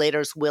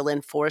regulators will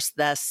enforce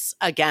this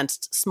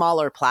against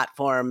smaller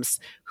platforms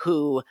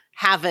who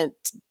haven't,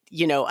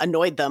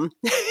 annoyed them,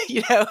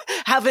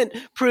 haven't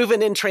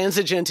proven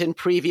intransigent in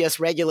previous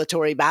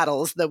regulatory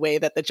battles the way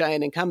that the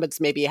giant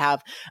incumbents maybe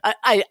have.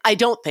 I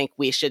don't think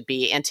we should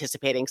be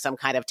anticipating some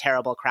kind of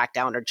terrible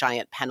crackdown or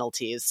giant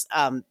penalties.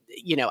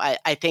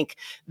 I think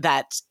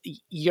that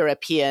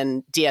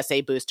European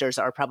DSA boosters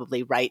are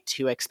probably right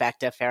to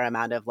expect a fair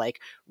amount of like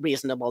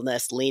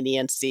reasonableness,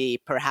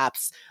 leniency,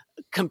 perhaps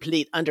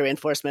complete under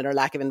enforcement or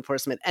lack of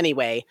enforcement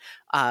anyway,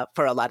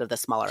 for a lot of the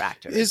smaller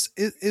actors.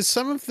 Is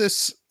some of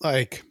this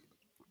like,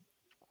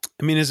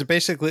 I mean, is it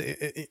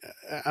basically,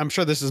 I'm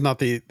sure this is not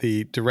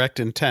the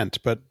direct intent,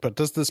 but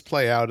does this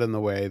play out in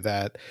the way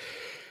that,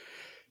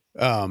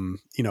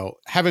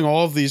 having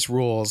all of these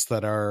rules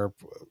that are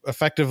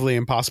effectively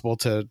impossible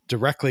to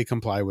directly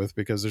comply with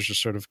because there's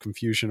just sort of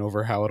confusion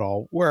over how it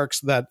all works,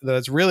 that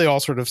it's really all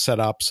sort of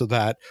set up so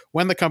that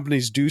when the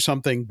companies do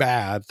something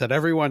bad, that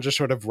everyone just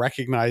sort of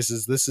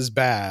recognizes this is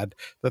bad,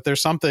 that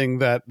there's something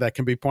that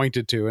can be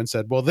pointed to and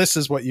said, well, this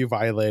is what you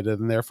violated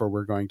and therefore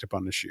we're going to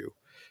punish you.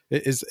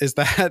 Is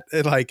that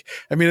like,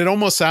 I mean, it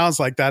almost sounds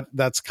like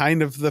that's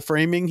kind of the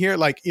framing here.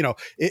 Like,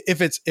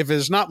 if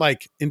it's not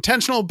like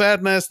intentional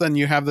badness, then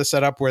you have the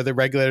setup where the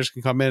regulators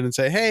can come in and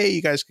say, hey,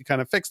 you guys can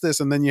kind of fix this.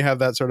 And then you have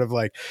that sort of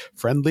like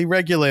friendly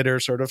regulator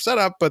sort of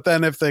setup. But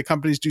then if the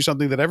companies do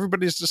something that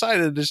everybody's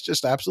decided is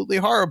just absolutely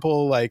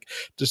horrible, like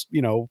just,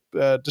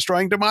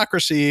 destroying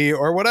democracy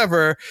or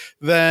whatever,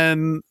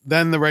 then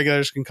the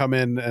regulators can come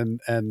in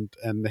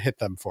and hit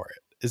them for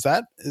it. Is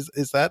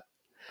that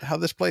how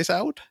this plays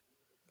out?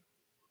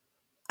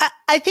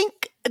 I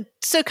think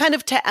so. Kind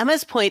of to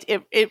Emma's point,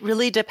 it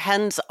really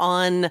depends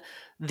on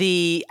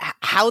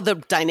how the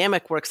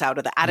dynamic works out,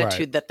 or the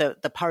attitude that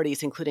the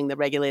parties, including the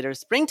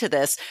regulators, bring to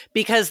this,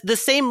 because the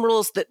same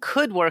rules that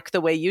could work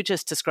the way you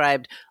just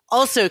described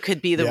also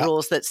could be the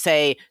rules that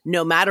say,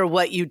 no matter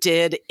what you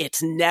did,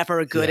 it's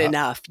never good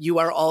enough. You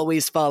are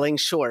always falling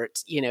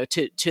short,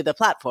 to the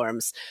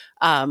platforms.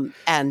 I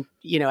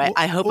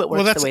hope it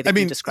works the way that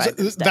you described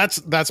it.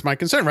 That's my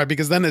concern, right?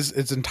 Because then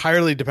it's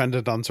entirely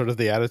dependent on sort of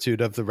the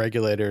attitude of the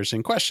regulators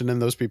in question,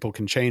 and those people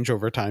can change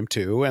over time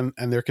too, and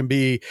there can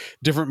be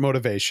different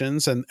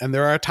motivations, and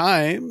there are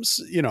times,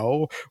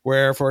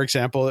 where, for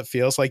example, it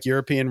feels like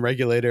European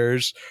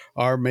regulators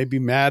are maybe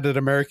mad at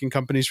American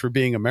companies for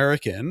being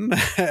American,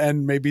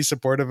 and maybe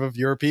supportive of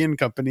European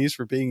companies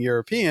for being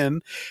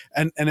European,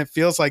 and it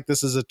feels like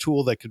this is a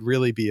tool that could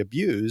really be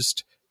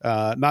abused.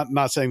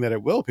 Not saying that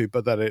it will be,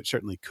 but that it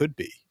certainly could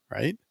be,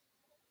 right?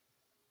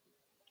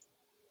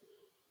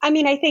 I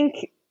mean, I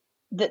think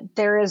that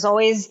there is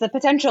always the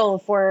potential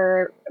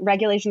for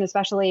regulation,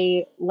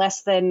 especially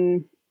less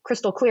than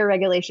crystal clear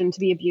regulation, to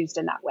be abused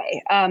in that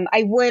way.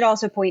 I would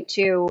also point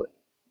to,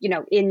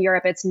 in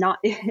Europe, it's not,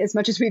 as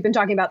much as we've been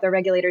talking about the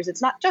regulators,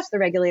 it's not just the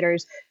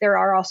regulators. There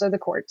are also the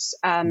courts.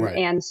 Right.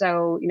 And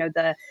so,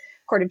 the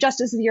Court of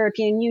Justice of the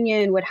European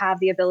Union would have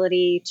the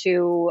ability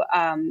to,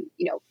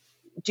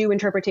 do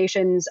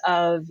interpretations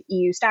of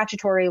EU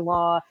statutory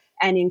law,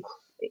 and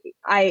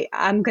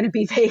I'm going to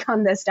be vague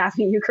on this,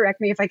 Daphne, you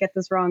correct me if I get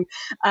this wrong.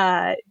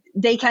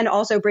 They can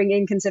also bring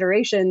in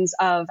considerations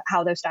of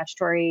how the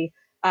statutory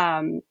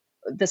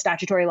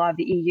law of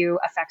the EU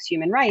affects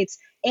human rights.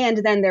 And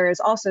then there is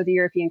also the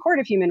European Court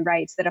of Human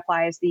Rights that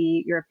applies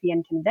the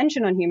European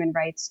Convention on Human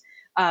Rights,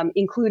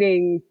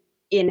 including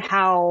in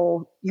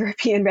how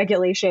European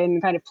regulation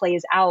kind of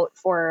plays out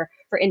for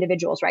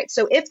individuals' rights.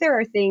 So if there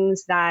are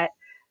things that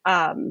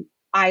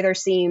either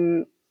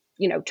seem,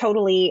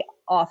 totally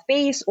off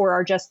base, or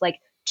are just like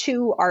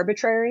too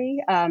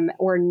arbitrary,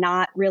 or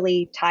not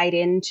really tied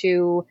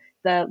into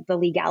the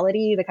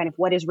legality, the kind of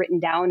what is written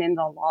down in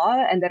the law,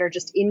 and that are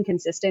just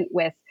inconsistent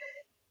with,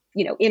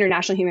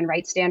 international human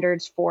rights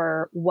standards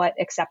for what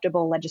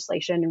acceptable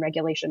legislation and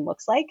regulation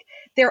looks like,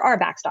 there are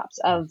backstops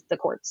of the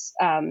courts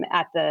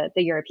at the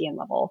European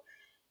level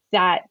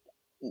that,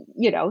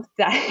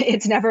 that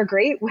it's never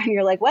great when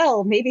you're like,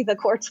 well, maybe the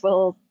courts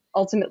will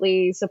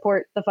ultimately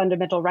support the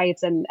fundamental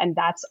rights, and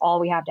that's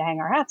all we have to hang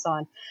our hats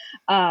on.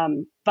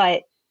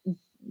 But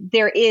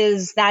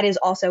that is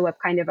also a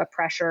kind of a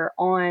pressure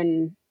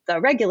on the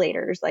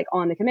regulators, like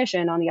on the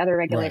Commission, on the other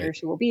regulators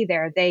who will be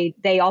there.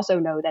 They also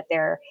know that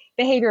their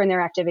behavior and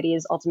their activity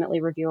is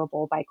ultimately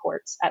reviewable by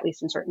courts, at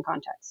least in certain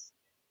contexts.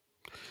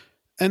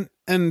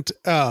 And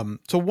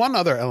so one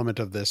other element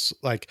of this,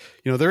 like,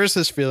 there is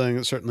this feeling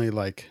that certainly,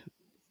 like,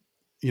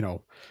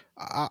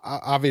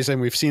 obviously,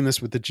 and we've seen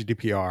this with the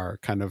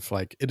GDPR, kind of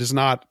like, it is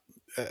not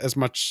as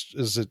much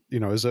as it,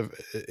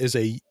 is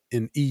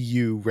an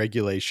EU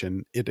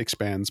regulation. It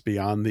expands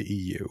beyond the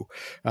EU.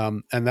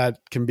 And that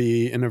can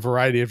be in a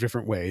variety of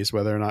different ways,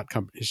 whether or not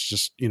companies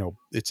just,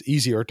 it's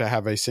easier to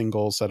have a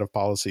single set of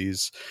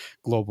policies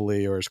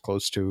globally, or as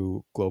close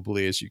to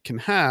globally as you can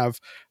have.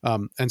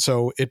 And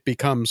so it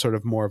becomes sort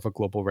of more of a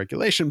global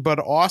regulation, but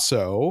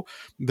also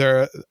there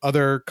are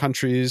other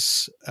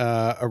countries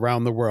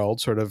around the world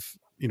sort of,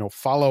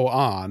 follow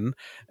on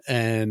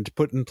and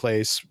put in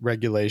place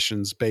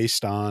regulations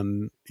based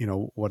on,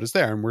 what is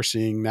there. And we're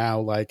seeing now,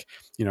 like,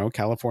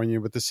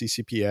 California with the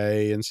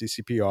CCPA and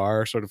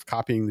CCPR sort of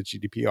copying the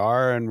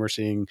GDPR. And we're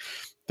seeing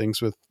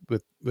things with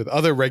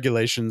other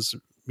regulations,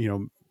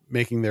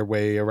 making their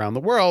way around the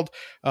world.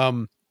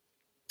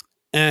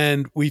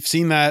 And we've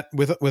seen that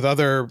with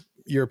other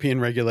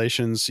European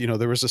regulations.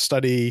 There was a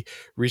study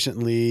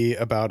recently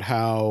about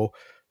how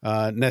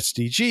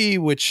NetzDG,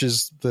 which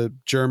is the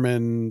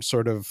German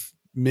sort of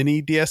mini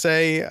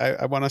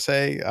DSA, I want to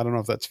say, I don't know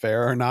if that's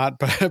fair or not,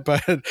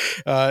 but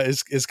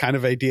is kind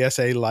of a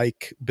DSA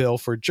like bill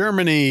for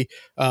Germany,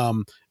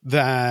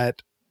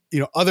 that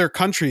other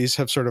countries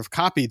have sort of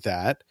copied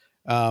that,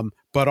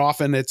 but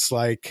often it's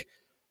like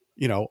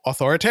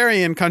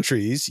authoritarian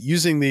countries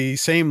using the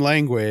same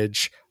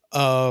language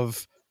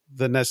of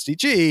the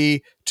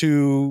NetzDG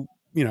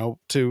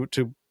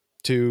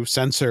to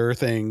censor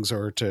things,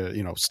 or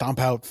to, stomp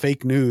out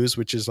fake news,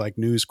 which is like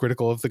news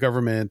critical of the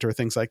government, or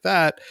things like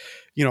that.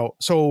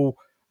 So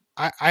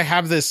I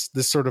have this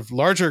sort of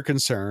larger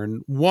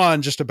concern,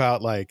 one, just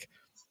about like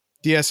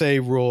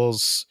DSA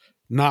rules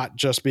not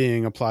just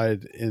being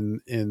applied in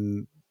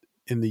the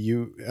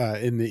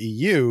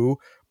EU,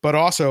 but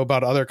also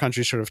about other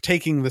countries sort of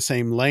taking the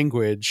same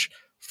language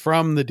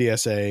from the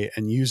DSA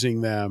and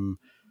using them,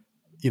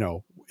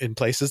 in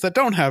places that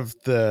don't have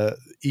the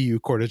EU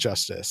Court of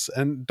Justice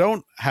and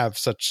don't have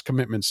such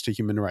commitments to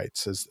human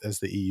rights as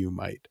the EU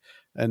might.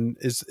 And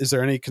is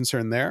there any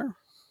concern there?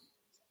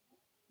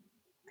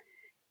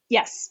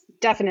 Yes,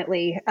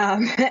 definitely.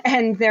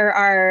 And there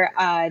are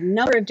a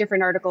number of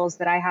different articles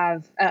that I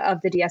have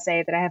of the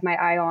DSA that I have my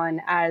eye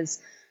on as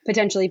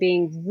potentially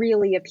being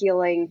really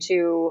appealing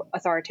to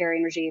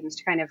authoritarian regimes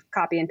to kind of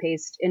copy and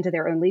paste into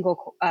their own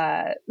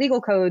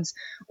legal codes,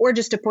 or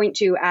just to point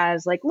to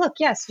as like, look,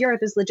 yes, Europe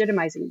is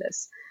legitimizing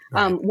this.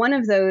 Right. One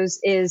of those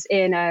is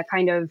in a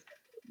kind of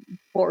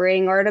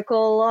boring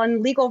article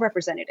on legal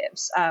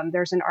representatives.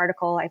 There's an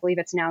article, I believe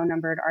it's now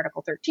numbered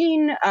Article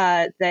 13,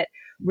 that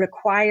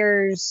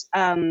requires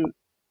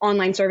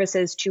online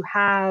services to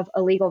have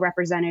a legal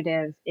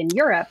representative in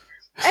Europe.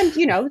 And,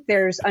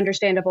 there's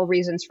understandable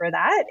reasons for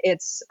that.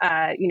 It's,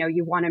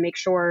 you want to make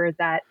sure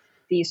that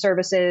the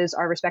services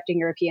are respecting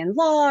European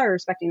law or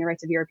respecting the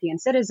rights of European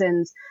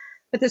citizens.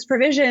 But this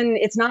provision,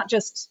 it's not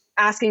just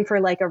asking for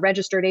like a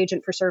registered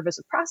agent for service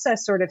of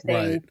process sort of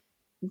thing. Right.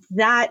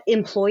 That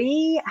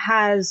employee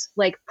has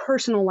like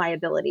personal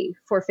liability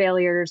for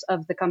failures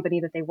of the company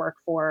that they work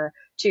for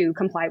to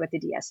comply with the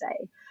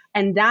DSA.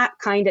 And that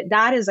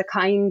is a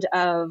kind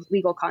of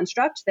legal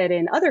construct that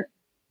in other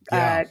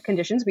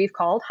conditions we've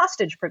called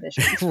hostage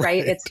provisions,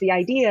 right? It's the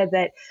idea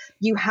that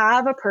you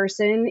have a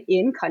person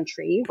in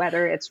country,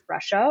 whether it's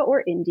Russia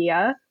or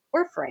India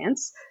or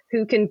France,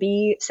 who can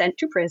be sent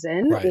to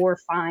prison or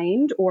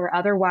fined or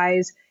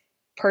otherwise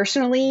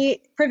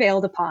personally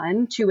prevailed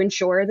upon to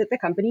ensure that the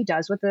company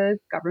does what the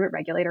government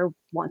regulator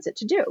wants it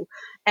to do.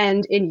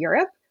 And in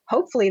Europe,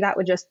 hopefully that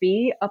would just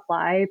be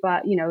apply,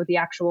 but the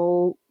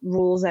actual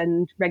rules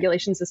and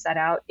regulations is set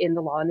out in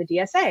the law and the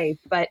DSA.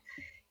 But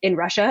in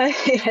Russia,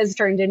 it has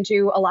turned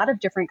into a lot of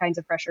different kinds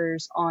of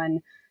pressures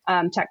on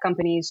tech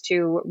companies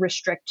to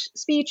restrict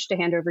speech, to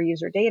hand over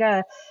user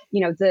data.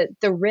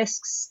 The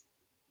risks.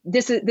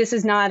 This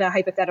is not a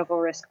hypothetical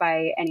risk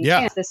by any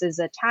chance. This is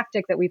a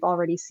tactic that we've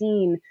already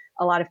seen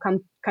a lot of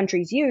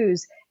countries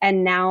use.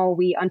 And now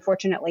we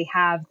unfortunately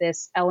have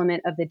this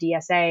element of the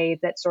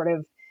DSA that sort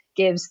of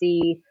gives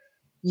the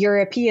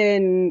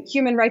European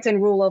human rights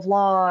and rule of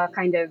law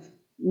kind of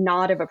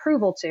nod of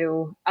approval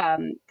to.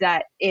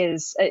 That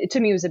is, to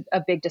me, was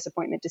a big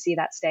disappointment to see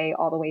that stay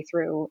all the way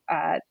through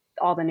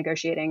all the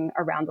negotiating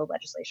around the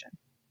legislation.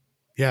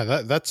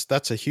 Yeah,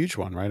 that's a huge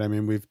one, right? I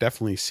mean, we've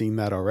definitely seen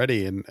that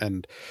already,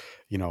 and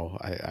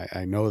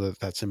I know that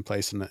that's in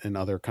place in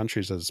other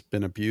countries, has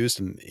been abused.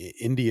 And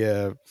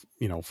India,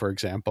 for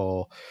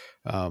example,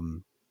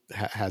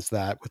 has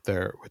that with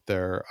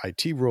their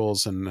IT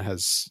rules and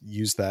has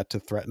used that to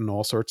threaten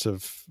all sorts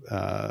of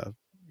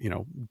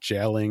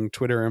jailing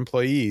Twitter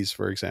employees,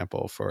 for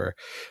example, for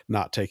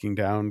not taking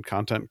down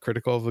content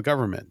critical of the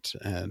government.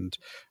 And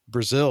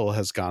Brazil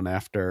has gone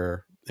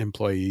after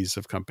employees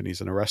of companies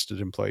and arrested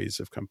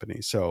employees of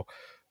companies. So,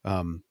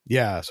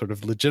 sort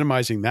of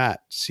legitimizing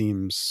that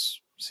seems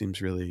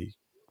really,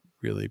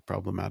 really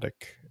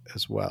problematic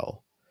as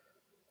well.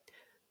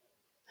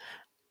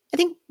 I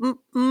think,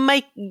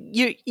 Mike,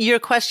 your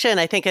question,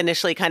 I think,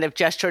 initially kind of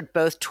gestured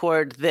both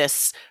toward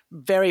this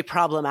very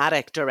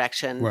problematic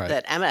direction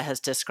that Emma has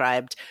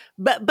described.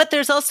 But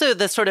there's also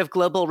the sort of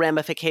global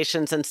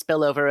ramifications and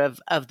spillover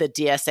of the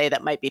DSA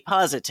that might be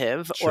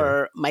positive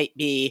or might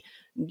be,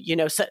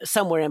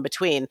 somewhere in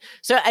between.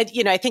 So, I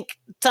think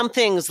some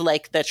things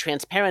like the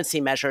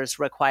transparency measures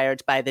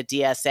required by the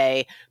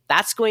DSA,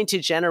 that's going to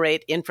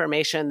generate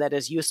information that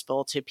is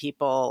useful to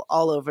people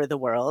all over the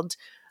world.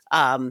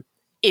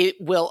 It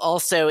will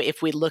also,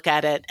 if we look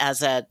at it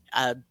as a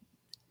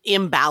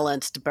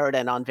imbalanced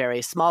burden on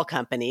very small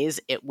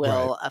companies, it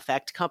will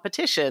affect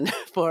competition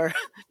for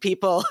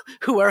people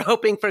who are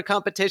hoping for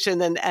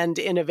competition and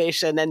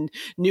innovation and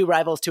new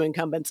rivals to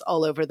incumbents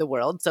all over the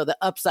world. So the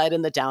upside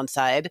and the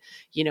downside,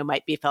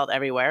 might be felt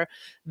everywhere.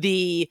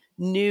 The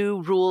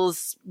new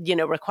rules,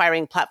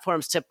 requiring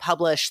platforms to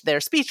publish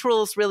their speech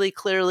rules really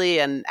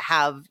clearly and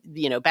have,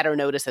 better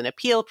notice and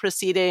appeal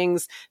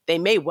proceedings. They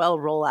may well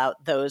roll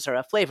out those or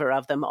a flavor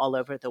of them all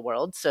over the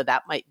world. So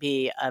that might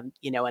be,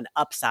 an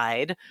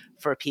upside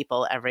for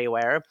people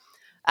everywhere.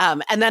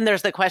 And then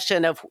there's the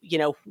question of,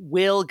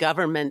 will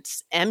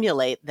governments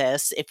emulate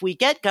this? If we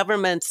get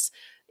governments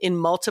in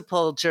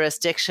multiple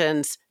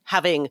jurisdictions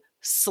having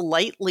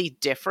slightly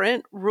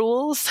different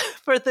rules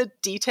for the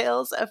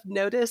details of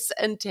notice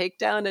and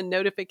takedown and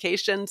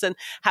notifications and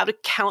how to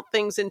count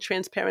things in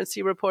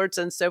transparency reports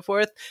and so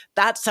forth,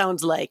 that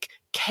sounds like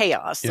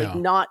chaos, like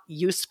not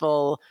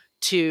useful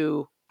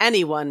to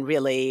anyone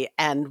really,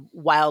 and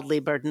wildly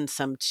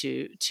burdensome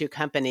to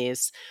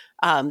companies.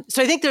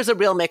 So I think there's a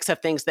real mix of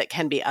things that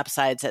can be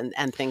upsides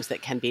and things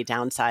that can be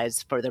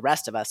downsides for the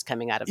rest of us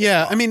coming out of this.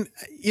 Yeah, I mean,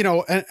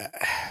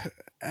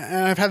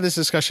 and I've had this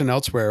discussion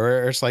elsewhere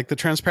where it's like the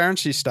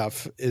transparency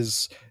stuff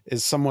is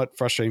somewhat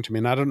frustrating to me.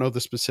 And I don't know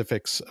the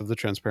specifics of the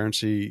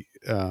transparency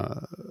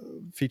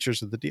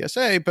features of the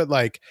DSA, but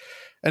like,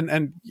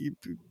 and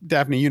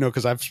Daphne,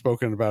 because I've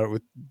spoken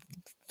about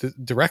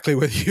it directly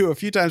with you a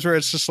few times, where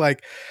it's just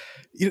like,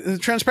 the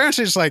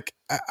transparency is like,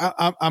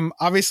 I'm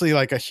obviously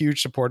like a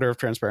huge supporter of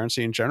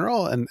transparency in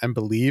general, and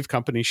believe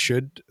companies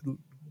should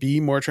be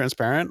more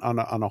transparent on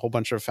a whole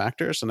bunch of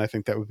factors. And I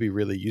think that would be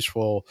really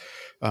useful,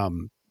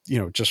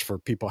 just for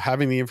people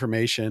having the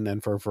information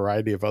and for a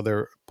variety of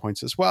other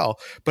points as well.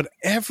 But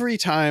every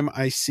time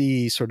I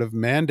see sort of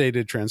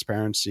mandated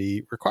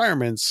transparency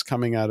requirements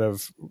coming out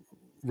of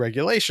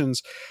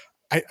regulations,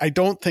 I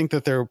don't think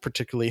that they're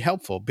particularly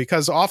helpful,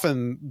 because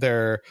often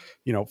they're,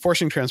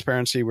 forcing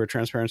transparency where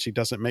transparency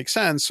doesn't make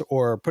sense,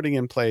 or putting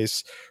in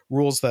place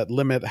rules that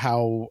limit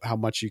how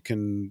much you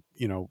can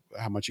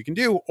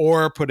do,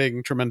 or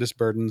putting tremendous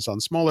burdens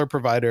on smaller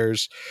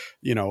providers.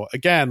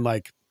 Again,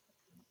 like,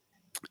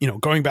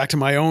 going back to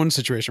my own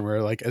situation,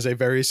 where like, as a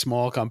very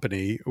small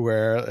company,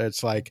 where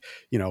it's like,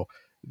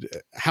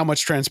 how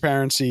much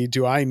transparency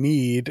do I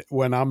need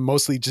when I'm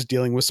mostly just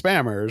dealing with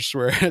spammers,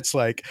 where it's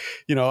like,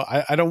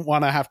 I don't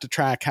want to have to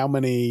track how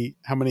many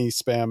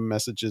spam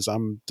messages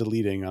I'm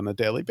deleting on a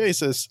daily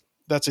basis.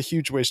 That's a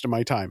huge waste of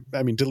my time.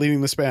 I mean,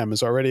 deleting the spam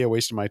is already a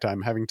waste of my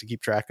time. Having to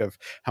keep track of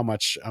how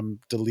much I'm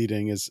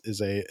deleting is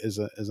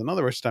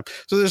another waste of time.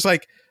 So there's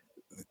like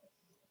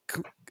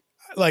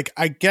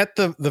I get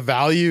the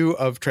value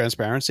of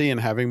transparency and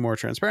having more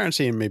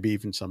transparency, and maybe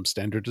even some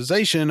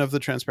standardization of the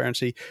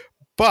transparency.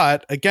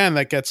 But again,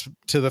 that gets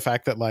to the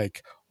fact that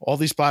like, all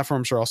these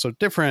platforms are also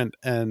different,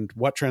 and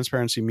what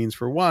transparency means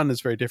for one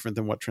is very different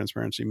than what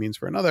transparency means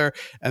for another.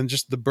 And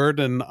just the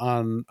burden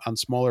on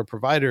smaller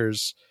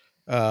providers,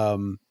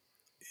 is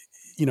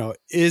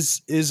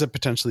a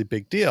potentially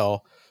big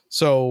deal.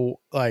 So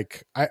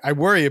like, I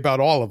worry about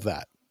all of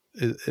that.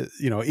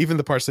 Even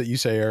the parts that you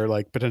say are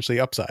like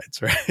potentially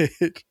upsides,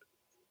 right?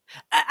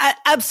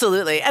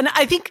 Absolutely. And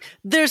I think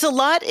there's a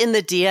lot in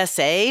the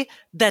DSA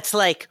that's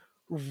like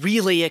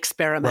really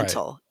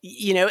experimental. Right.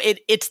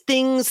 It's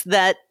things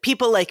that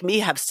people like me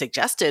have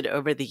suggested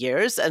over the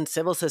years, and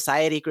civil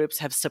society groups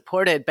have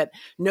supported, but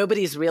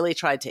nobody's really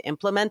tried to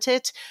implement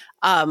it.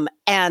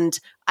 And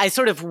I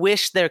sort of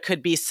wish there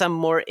could be some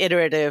more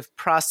iterative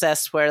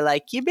process where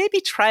like, you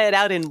maybe try it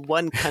out in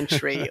one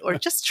country or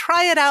just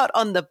try it out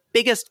on the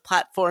biggest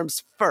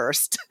platforms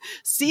first,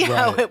 see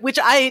how which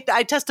I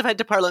testified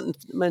to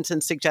Parliament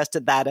and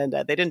suggested that, and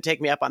they didn't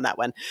take me up on that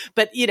one.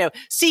 But,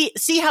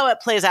 see how it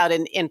plays out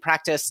in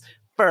practice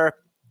for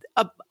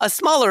a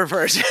smaller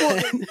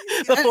version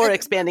before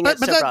expanding it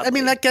so broadly. I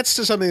mean, that gets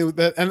to something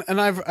that,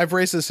 and I've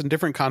raised this in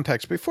different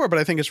contexts before, but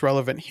I think it's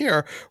relevant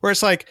here, where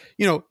it's like,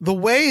 the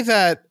way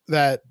that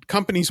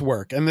companies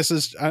work, and this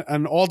is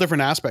on all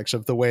different aspects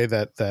of the way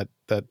that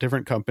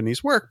different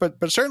companies work, but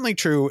certainly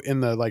true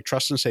in the like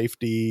trust and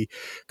safety,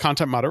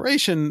 content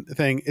moderation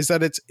thing, is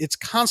that it's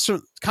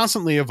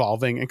constantly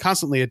evolving and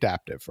constantly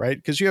adaptive, right?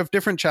 Because you have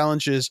different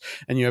challenges,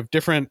 and you have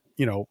different,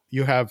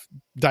 you have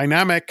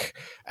dynamic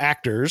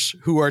actors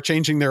who are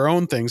changing their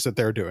own things that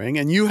they're doing,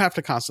 and you have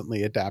to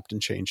constantly adapt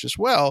and change as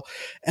well.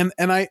 And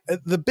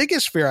the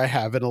biggest fear I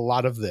have in a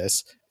lot of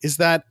this is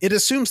that it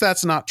assumes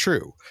that's not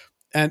true.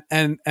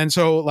 And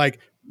so like,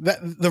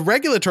 the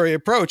regulatory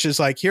approach is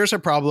like, here's a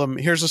problem,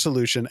 here's a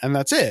solution, and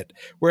that's it.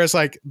 Whereas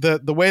like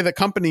the way that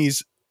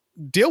companies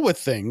deal with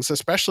things,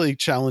 especially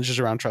challenges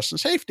around trust and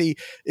safety,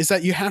 is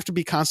that you have to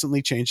be constantly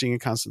changing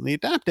and constantly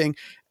adapting,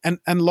 and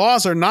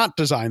laws are not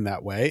designed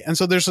that way. And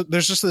so there's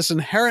just this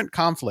inherent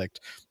conflict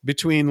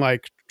between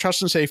like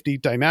trust and safety,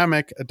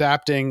 dynamic,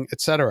 adapting,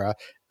 etc.,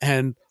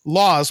 and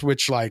laws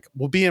which like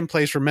will be in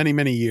place for many,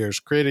 many years,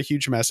 create a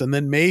huge mess, and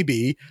then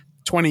maybe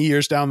 20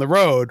 years down the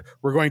road,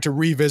 we're going to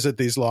revisit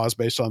these laws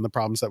based on the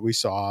problems that we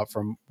saw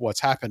from what's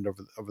happened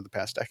over the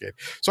past decade.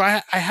 So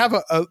I have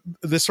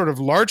this sort of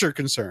larger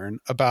concern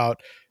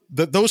about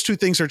those two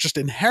things are just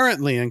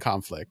inherently in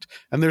conflict.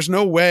 And there's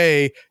no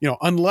way,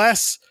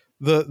 unless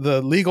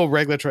the legal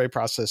regulatory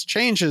process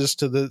changes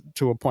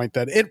to a point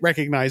that it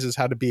recognizes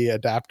how to be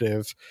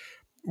adaptive,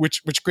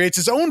 which creates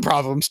its own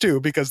problems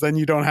too, because then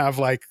you don't have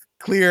like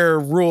clear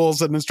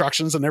rules and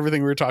instructions and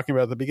everything we were talking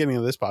about at the beginning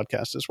of this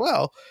podcast as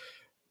well.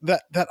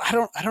 That I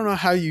don't know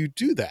how you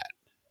do that.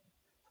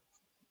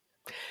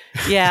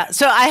 Yeah.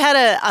 So I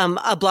had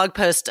a blog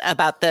post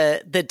about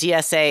the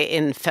DSA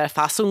in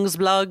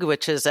Verfassungsblog,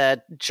 which is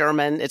a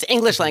German, it's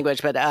English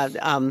language, but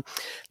a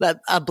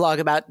blog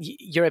about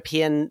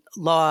European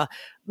law,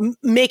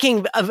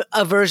 making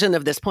a version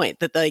of this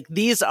point that like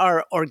these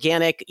are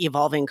organic,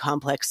 evolving,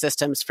 complex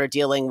systems for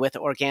dealing with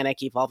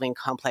organic, evolving,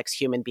 complex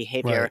human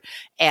behavior, right,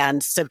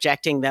 and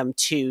subjecting them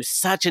to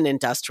such an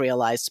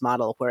industrialized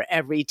model where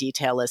every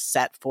detail is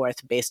set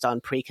forth based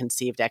on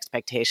preconceived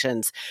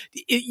expectations.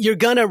 You're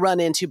going to run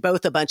into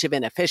both a bunch of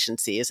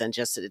inefficiencies and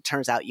just it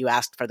turns out you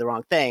asked for the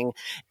wrong thing,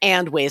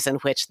 and ways in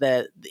which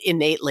the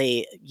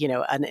innately,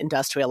 an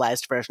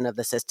industrialized version of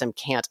the system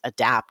can't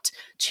adapt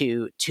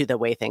to the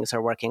way things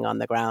are working on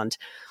the ground.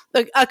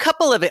 A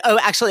couple of it. Oh,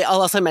 actually,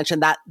 I'll also mention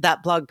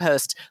that blog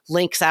post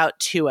links out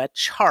to a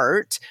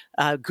chart,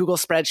 Google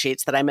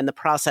Spreadsheets that I'm in the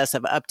process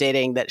of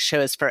updating that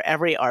shows for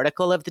every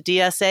article of the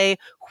DSA,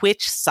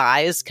 which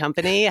size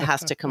company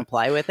has to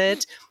comply with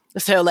it.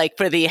 So like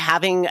for the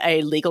having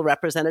a legal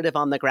representative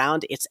on the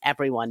ground, it's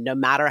everyone, no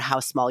matter how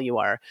small you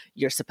are,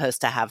 you're supposed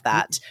to have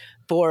that.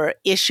 For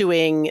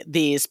issuing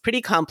these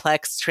pretty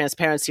complex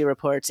transparency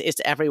reports,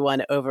 it's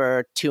everyone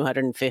over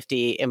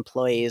 250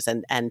 employees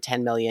and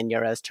 10 million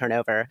euros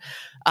turnover.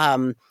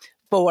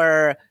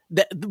 For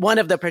one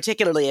of the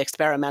particularly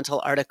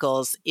experimental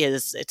articles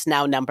it's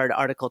now numbered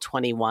Article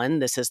 21.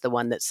 This is the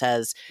one that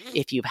says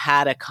if you've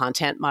had a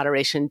content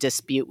moderation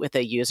dispute with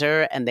a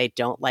user and they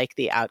don't like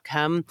the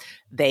outcome,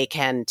 they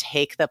can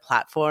take the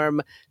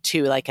platform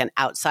to like an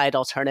outside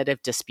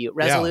alternative dispute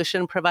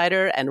resolution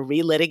provider and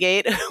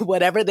relitigate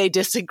whatever they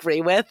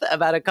disagree with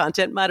about a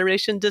content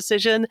moderation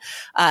decision.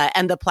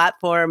 And the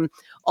platform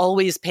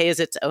always pays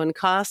its own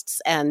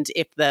costs. And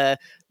if the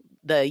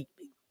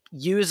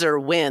user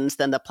wins,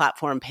 then the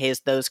platform pays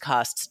those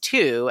costs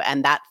too,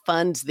 and that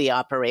funds the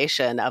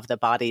operation of the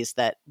bodies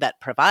that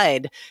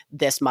provide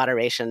this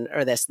moderation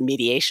or this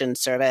mediation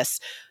service.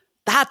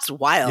 That's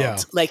wild. Yeah.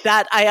 Like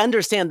that, I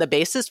understand the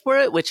basis for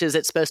it, which is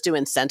it's supposed to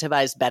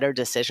incentivize better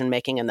decision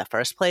making in the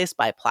first place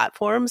by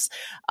platforms.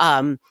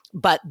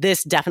 But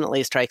this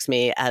definitely strikes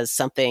me as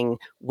something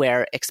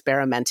where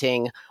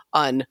experimenting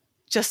on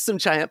just some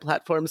giant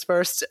platforms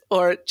first,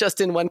 or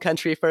just in one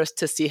country first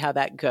to see how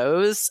that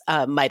goes,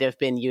 might have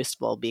been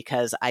useful,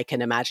 because I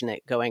can imagine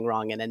it going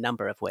wrong in a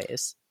number of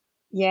ways.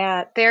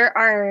 Yeah, there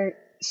are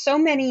so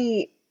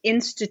many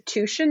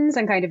institutions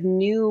and kind of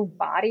new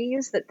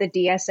bodies that the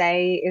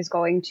DSA is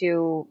going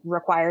to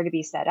require to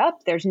be set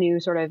up. There's new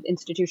sort of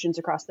institutions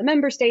across the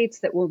member states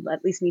that will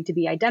at least need to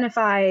be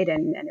identified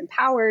and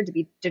empowered to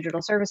be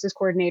digital services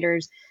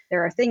coordinators.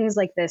 There are things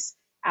like this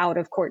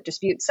out-of-court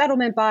dispute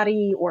settlement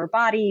body, or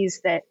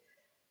bodies that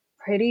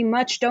pretty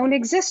much don't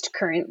exist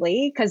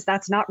currently, because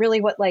that's not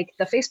really what like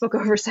the Facebook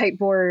Oversight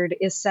Board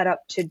is set up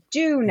to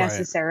do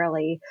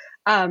necessarily.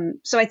 Right.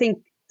 So I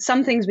think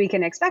some things we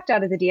can expect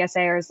out of the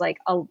DSA is like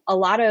a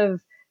lot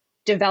of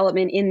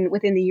development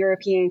within the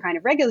European kind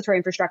of regulatory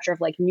infrastructure of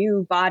like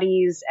new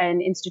bodies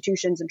and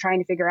institutions and trying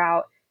to figure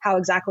out how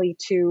exactly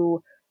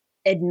to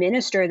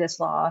administer this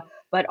law,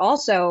 but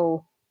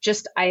also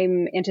just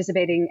I'm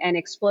anticipating an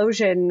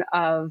explosion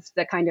of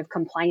the kind of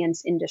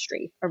compliance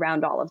industry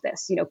around all of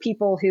this.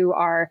 People who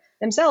are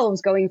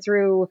themselves going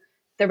through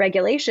the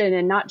regulation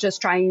and not just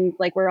trying,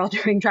 like we're all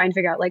doing, trying to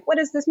figure out like, what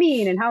does this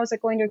mean and how is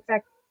it going to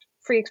affect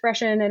free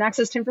expression and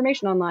access to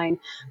information online?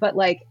 But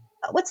like,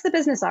 what's the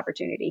business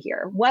opportunity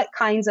here? What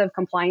kinds of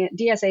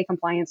DSA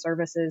compliance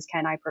services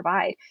can I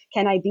provide?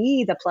 Can I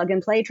be the plug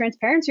and play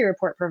transparency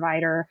report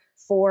provider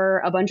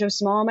for a bunch of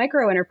small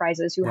micro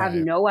enterprises who have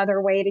no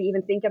other way to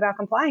even think about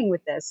complying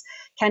with this?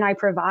 Can I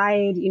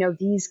provide,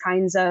 these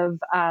kinds of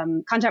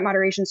content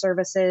moderation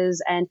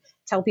services and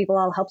tell people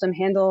I'll help them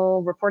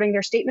handle reporting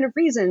their statement of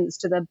reasons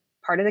to the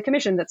part of the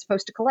commission that's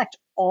supposed to collect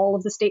all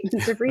of the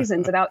statements of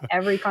reasons about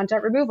every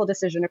content removal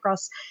decision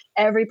across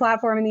every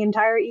platform in the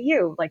entire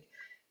EU? Like,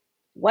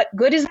 what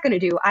good is it going to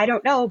do? I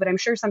don't know, but I'm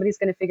sure somebody's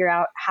going to figure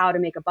out how to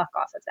make a buck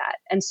off of that.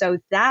 And so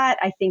that,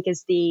 I think,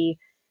 is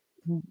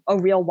a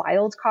real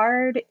wild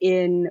card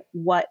in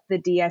what the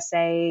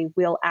DSA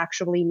will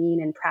actually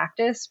mean in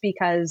practice,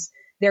 because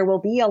there will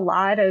be a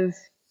lot of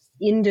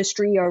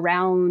industry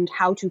around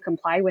how to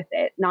comply with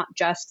it, not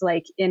just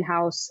like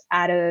in-house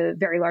at a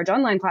very large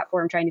online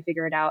platform trying to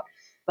figure it out,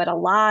 but a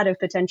lot of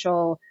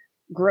potential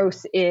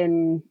growth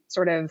in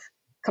sort of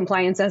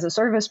compliance as a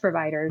service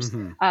providers.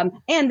 Mm-hmm.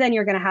 And then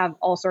you're going to have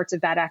all sorts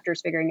of bad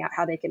actors figuring out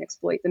how they can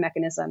exploit the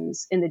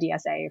mechanisms in the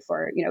DSA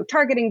for,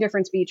 targeting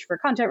different speech for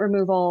content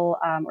removal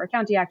or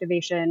account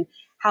deactivation.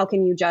 How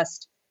can you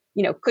just,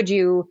 could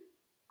you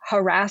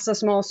harass a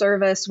small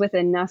service with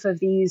enough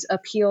of these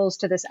appeals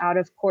to this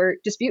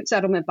out-of-court dispute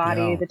settlement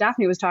body that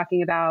Daphne was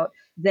talking about,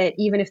 that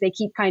even if they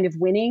keep kind of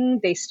winning,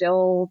 they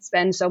still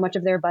spend so much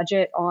of their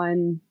budget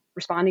on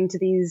responding to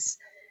these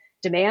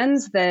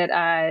demands that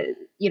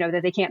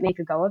that they can't make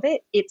a go of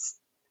it.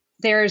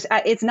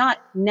 It's not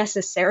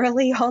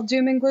necessarily all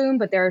doom and gloom,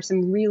 but there are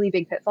some really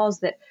big pitfalls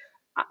that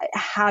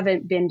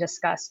haven't been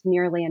discussed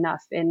nearly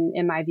enough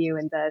in my view,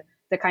 in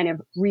the kind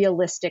of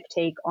realistic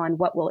take on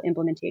what will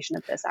implementation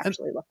of this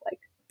actually look like.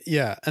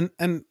 Yeah,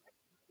 and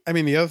I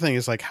mean the other thing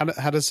is like how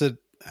does it,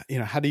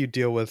 how do you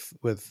deal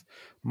with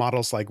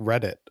models like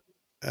Reddit,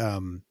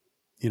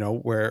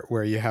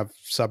 where you have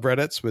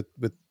subreddits with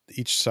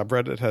each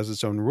subreddit has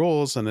its own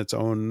rules and its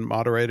own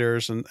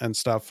moderators and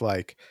stuff.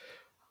 Like,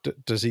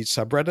 does each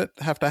subreddit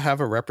have to have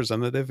a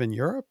representative in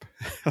Europe?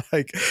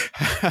 Like,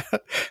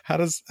 how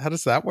does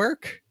that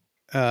work?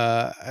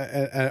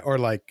 Or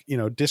like,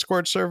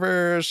 Discord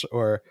servers,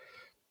 or,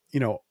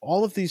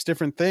 all of these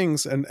different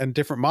things and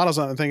different models.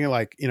 I'm thinking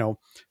like,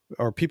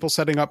 or people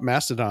setting up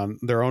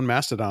their own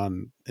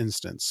Mastodon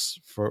instance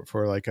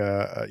for like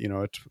a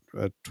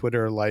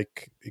Twitter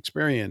like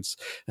experience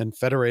and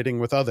federating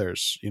with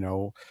others.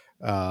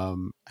 How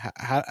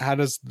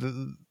does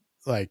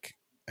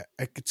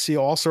I could see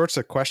all sorts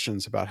of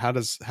questions about how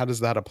does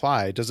that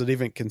apply? Does it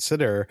even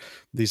consider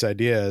these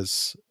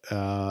ideas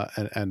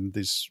and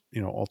these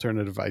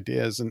alternative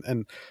ideas?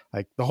 And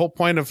like the whole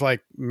point of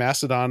like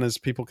Mastodon is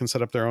people can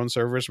set up their own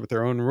servers with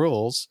their own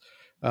rules.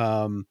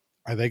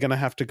 Are they going to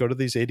have to go to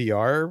these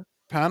ADR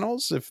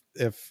panels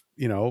if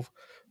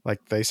like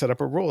they set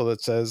up a rule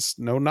that says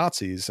no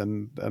Nazis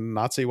and a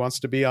Nazi wants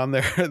to be on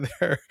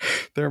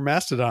their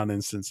Mastodon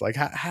instance? Like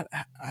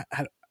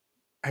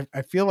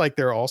I feel like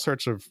there are all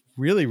sorts of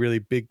really, really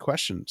big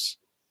questions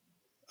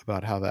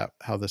about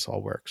how this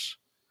all works.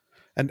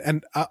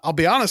 And I'll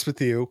be honest with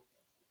you,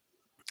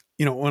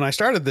 when I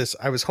started this,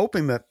 I was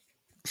hoping that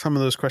some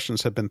of those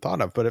questions had been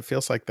thought of, but it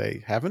feels like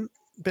they haven't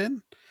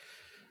been.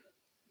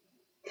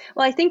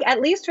 Well, I think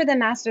at least for the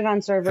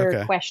Mastodon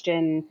server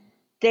question,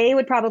 they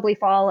would probably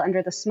fall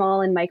under the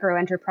small and micro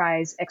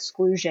enterprise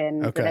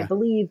exclusion that I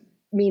believe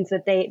means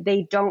that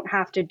they don't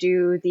have to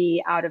do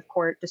the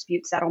out-of-court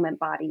dispute settlement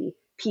body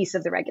piece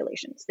of the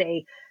regulations.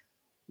 They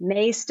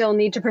may still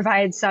need to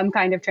provide some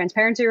kind of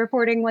transparency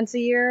reporting once a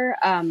year,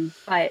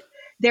 but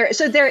there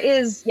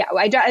is,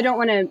 I don't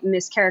want to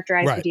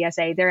mischaracterize the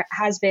DSA. There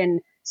has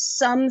been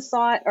some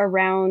thought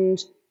around,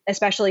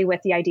 especially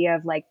with the idea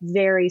of like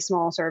very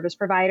small service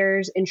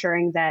providers,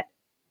 ensuring that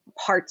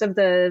parts of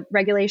the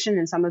regulation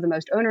and some of the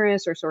most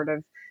onerous or sort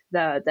of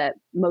the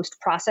most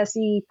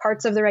processy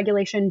parts of the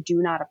regulation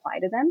do not apply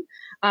to them.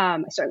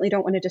 I certainly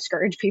don't want to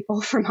discourage people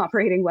from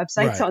operating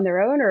websites on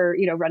their own or,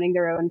 running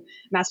their own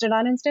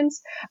Mastodon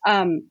instance.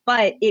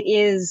 But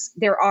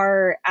there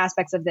are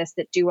aspects of this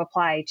that do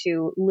apply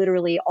to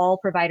literally all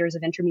providers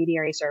of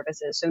intermediary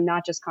services. So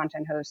not just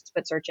content hosts,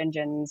 but search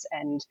engines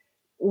and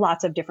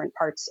lots of different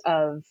parts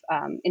of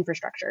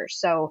infrastructure.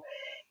 So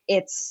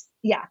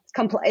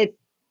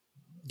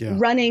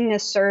running a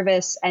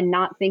service and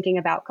not thinking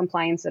about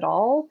compliance at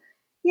all,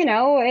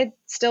 it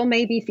still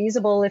may be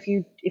feasible if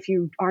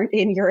you aren't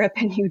in Europe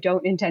and you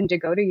don't intend to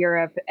go to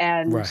Europe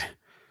and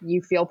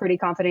you feel pretty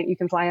confident you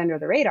can fly under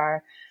the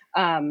radar.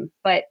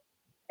 But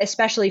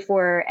especially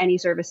for any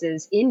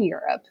services in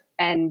Europe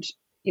and,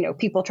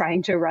 people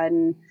trying to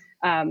run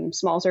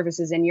small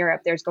services in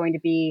Europe, there's going to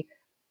be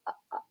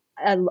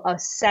a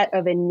set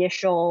of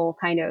initial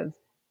kind of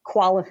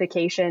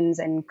qualifications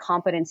and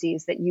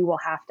competencies that you will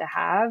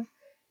have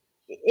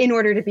in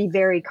order to be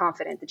very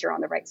confident that you're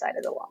on the right side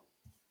of the law.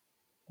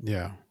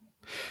 Yeah.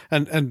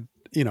 And,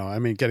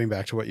 getting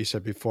back to what you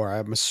said before,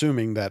 I'm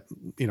assuming that,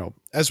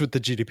 as with the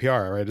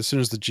GDPR, right? As soon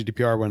as the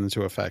GDPR went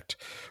into effect,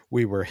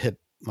 we were hit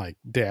like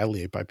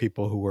daily by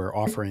people who were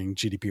offering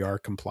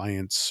GDPR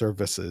compliance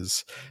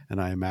services.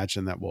 And I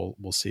imagine that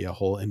we'll see a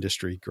whole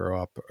industry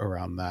grow up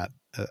around that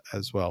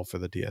as well for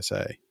the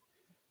DSA.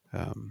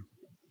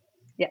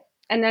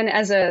 And then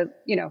as a,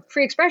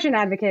 free expression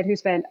advocate who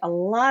spent a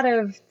lot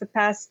of the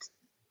past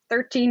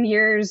 13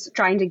 years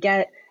trying to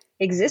get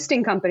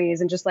existing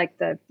companies and just like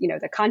the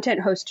content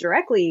hosts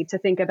directly to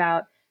think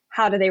about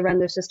how do they run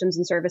their systems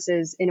and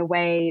services in a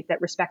way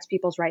that respects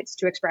people's rights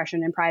to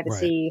expression and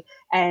privacy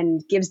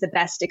and gives the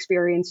best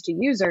experience to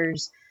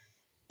users.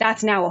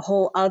 That's now a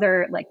whole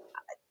other,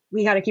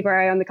 we got to keep our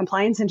eye on the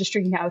compliance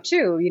industry now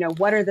too.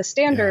 What are the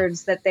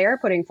standards that they're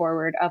putting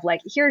forward of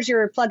here's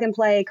your plug and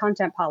play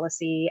content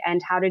policy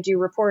and how to do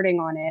reporting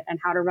on it and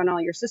how to run all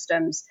your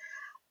systems.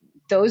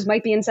 Those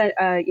might be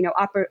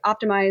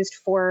optimized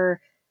for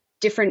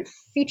different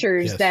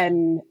features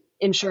than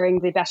ensuring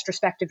the best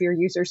respect of your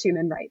users'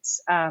 human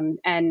rights.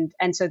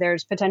 And so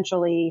there's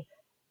potentially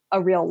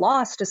a real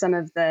loss to some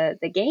of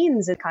the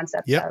gains and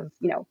concepts of,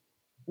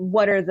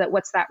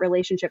 what's that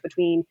relationship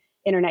between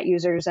internet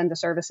users and the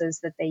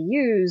services that they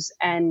use,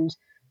 and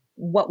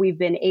what we've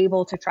been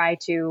able to try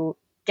to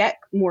get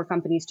more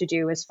companies to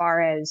do as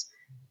far as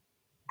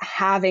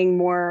having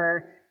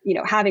more,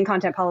 having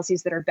content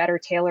policies that are better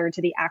tailored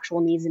to the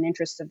actual needs and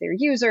interests of their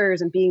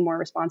users and being more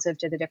responsive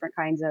to the different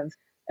kinds of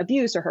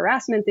abuse or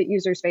harassment that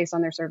users face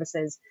on their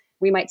services.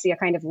 We might see a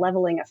kind of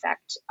leveling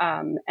effect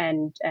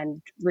and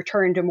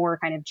return to more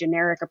kind of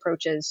generic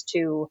approaches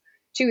to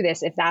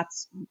this, if that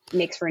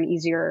makes for an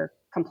easier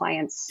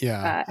compliance.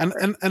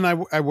 And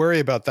I worry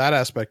about that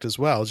aspect as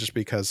well, just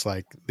because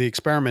the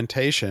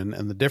experimentation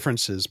and the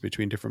differences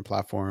between different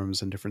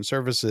platforms and different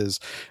services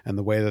and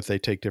the way that they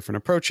take different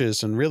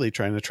approaches and really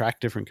trying to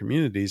attract different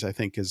communities, I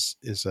think is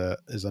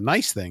a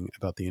nice thing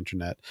about the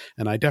internet.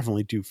 And I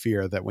definitely do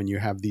fear that when you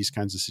have these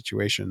kinds of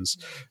situations,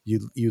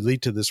 you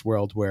lead to this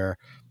world where,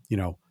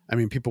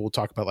 people will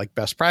talk about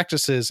best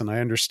practices, and I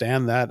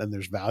understand that, and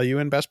there's value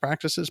in best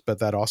practices, but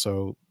that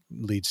also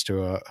leads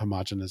to a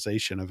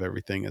homogenization of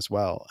everything as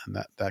well. And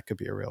that could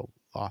be a real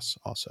loss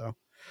also.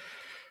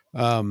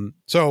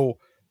 So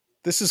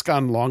this has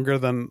gone longer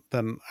than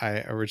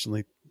I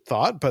originally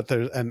thought, but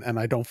and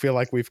I don't feel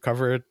like we've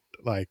covered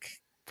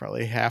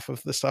probably half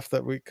of the stuff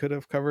that we could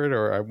have covered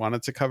or I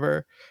wanted to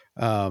cover.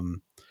 But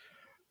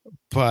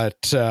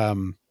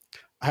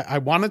I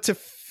wanted to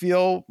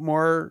feel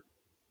more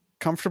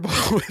comfortable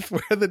with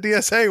where the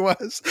DSA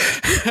was.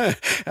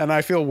 And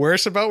I feel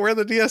worse about where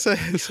the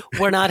DSA is.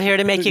 We're not here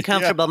to make you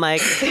comfortable,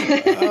 Mike.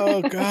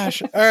 Oh,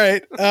 gosh. All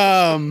right.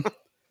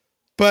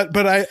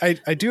 But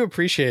I do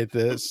appreciate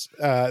this.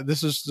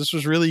 This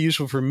was really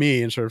useful for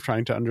me in sort of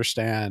trying to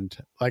understand.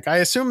 Like, I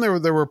assume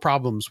there were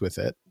problems with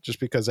it, just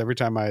because every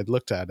time I had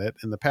looked at it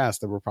in the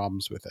past, there were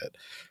problems with it.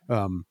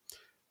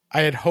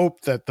 I had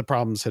hoped that the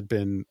problems had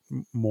been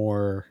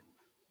more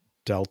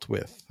dealt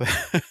with,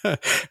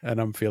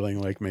 and I'm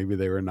feeling like maybe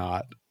they were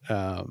not,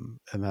 and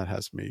that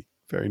has me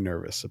very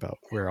nervous about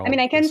where all. I mean,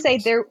 I can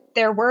say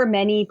there were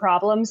many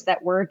problems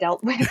that were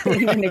dealt with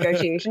in the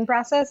negotiation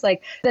process.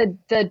 Like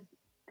the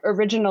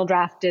original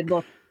draft did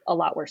look a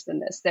lot worse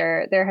than this.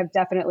 There have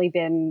definitely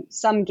been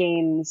some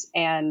gains,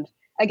 and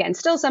again,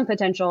 still some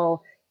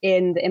potential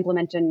in the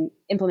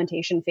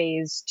implementation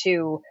phase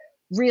to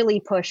really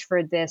push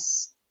for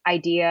this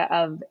idea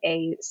of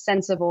a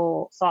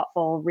sensible,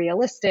 thoughtful,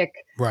 realistic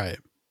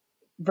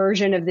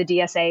version of the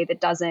DSA that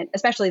doesn't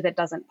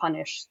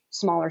punish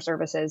smaller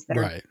services that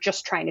are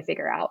just trying to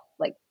figure out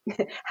like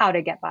how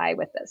to get by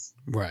with this.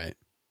 Right.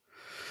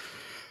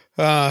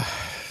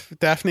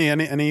 Daphne,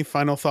 any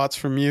final thoughts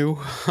from you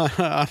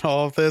on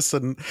all of this,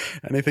 and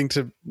anything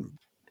to?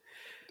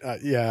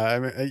 I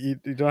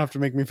mean, you don't have to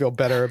make me feel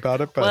better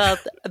about it, but well,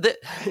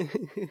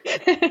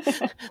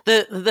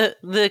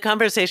 the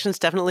conversation's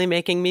definitely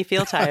making me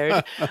feel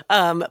tired.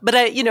 But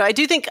I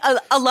do think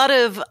a lot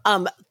of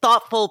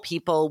thoughtful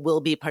people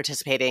will be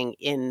participating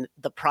in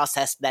the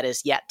process that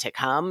is yet to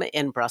come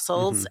in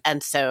Brussels,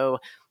 and so.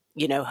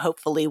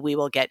 Hopefully we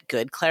will get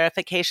good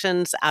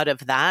clarifications out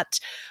of that.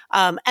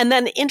 And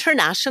then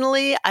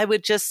internationally, I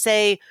would just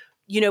say,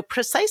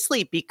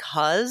 precisely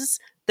because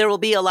there will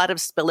be a lot of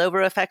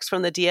spillover effects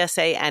from the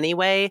DSA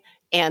anyway,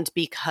 and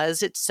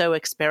because it's so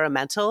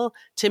experimental,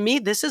 to me,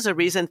 this is a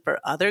reason for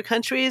other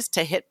countries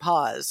to hit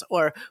pause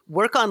or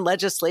work on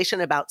legislation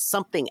about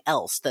something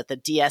else that the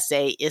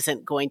DSA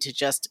isn't going to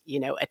just,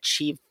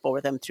 achieve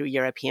for them through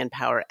European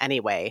power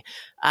anyway.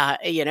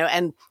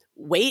 And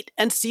wait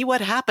and see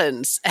what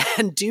happens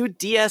and do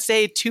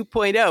DSA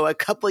 2.0 a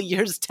couple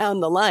years down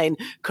the line,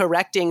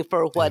 correcting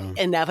for what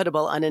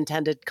inevitable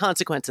unintended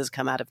consequences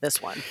come out of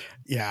this one.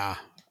 Yeah,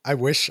 I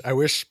wish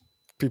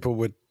people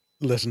would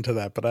listen to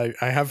that, but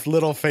I have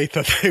little faith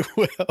that they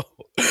will.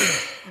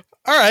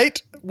 All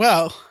right.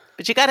 Well,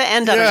 but you got to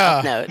end on an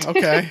up note.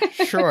 Okay,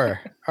 sure.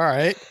 All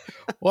right.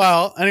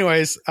 Well,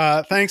 anyways,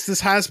 thanks.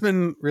 This has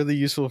been really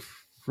useful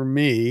for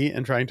me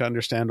in trying to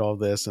understand all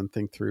this and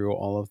think through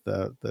all of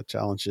the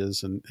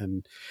challenges,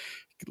 and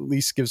at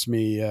least gives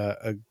me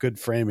a good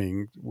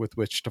framing with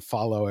which to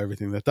follow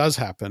everything that does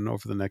happen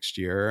over the next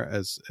year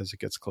as it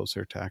gets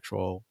closer to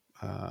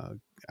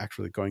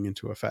actually going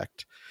into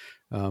effect.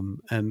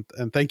 And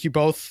thank you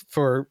both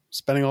for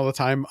spending all the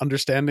time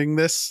understanding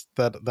this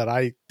that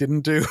I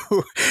didn't do,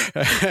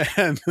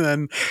 and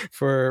then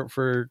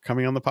for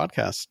coming on the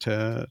podcast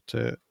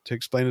to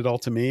explain it all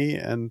to me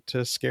and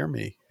to scare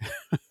me.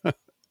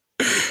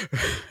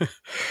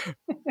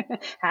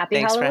 Happy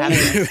Thanks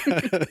Halloween. for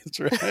having us. That's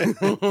right.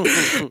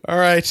 All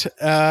right.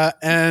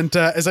 And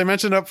as I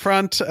mentioned up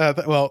front,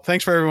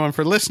 thanks for everyone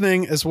for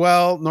listening as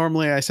well.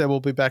 Normally I said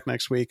we'll be back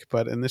next week,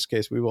 but in this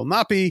case we will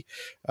not be,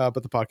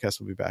 but the podcast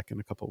will be back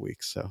in a couple of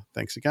weeks. So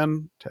thanks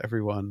again to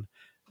everyone,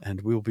 and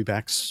we will be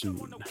back soon.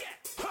 To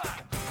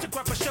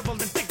grab a shovel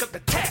and dig up the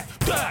tap.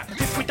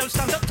 If we don't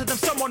stand up to them,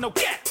 someone will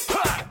get.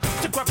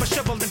 To grab a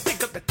shovel and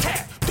dig up the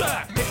tap.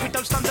 If we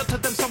don't stand up to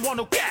them, someone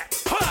will get.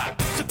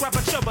 To grab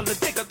a shovel and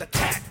dig up the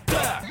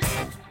tap.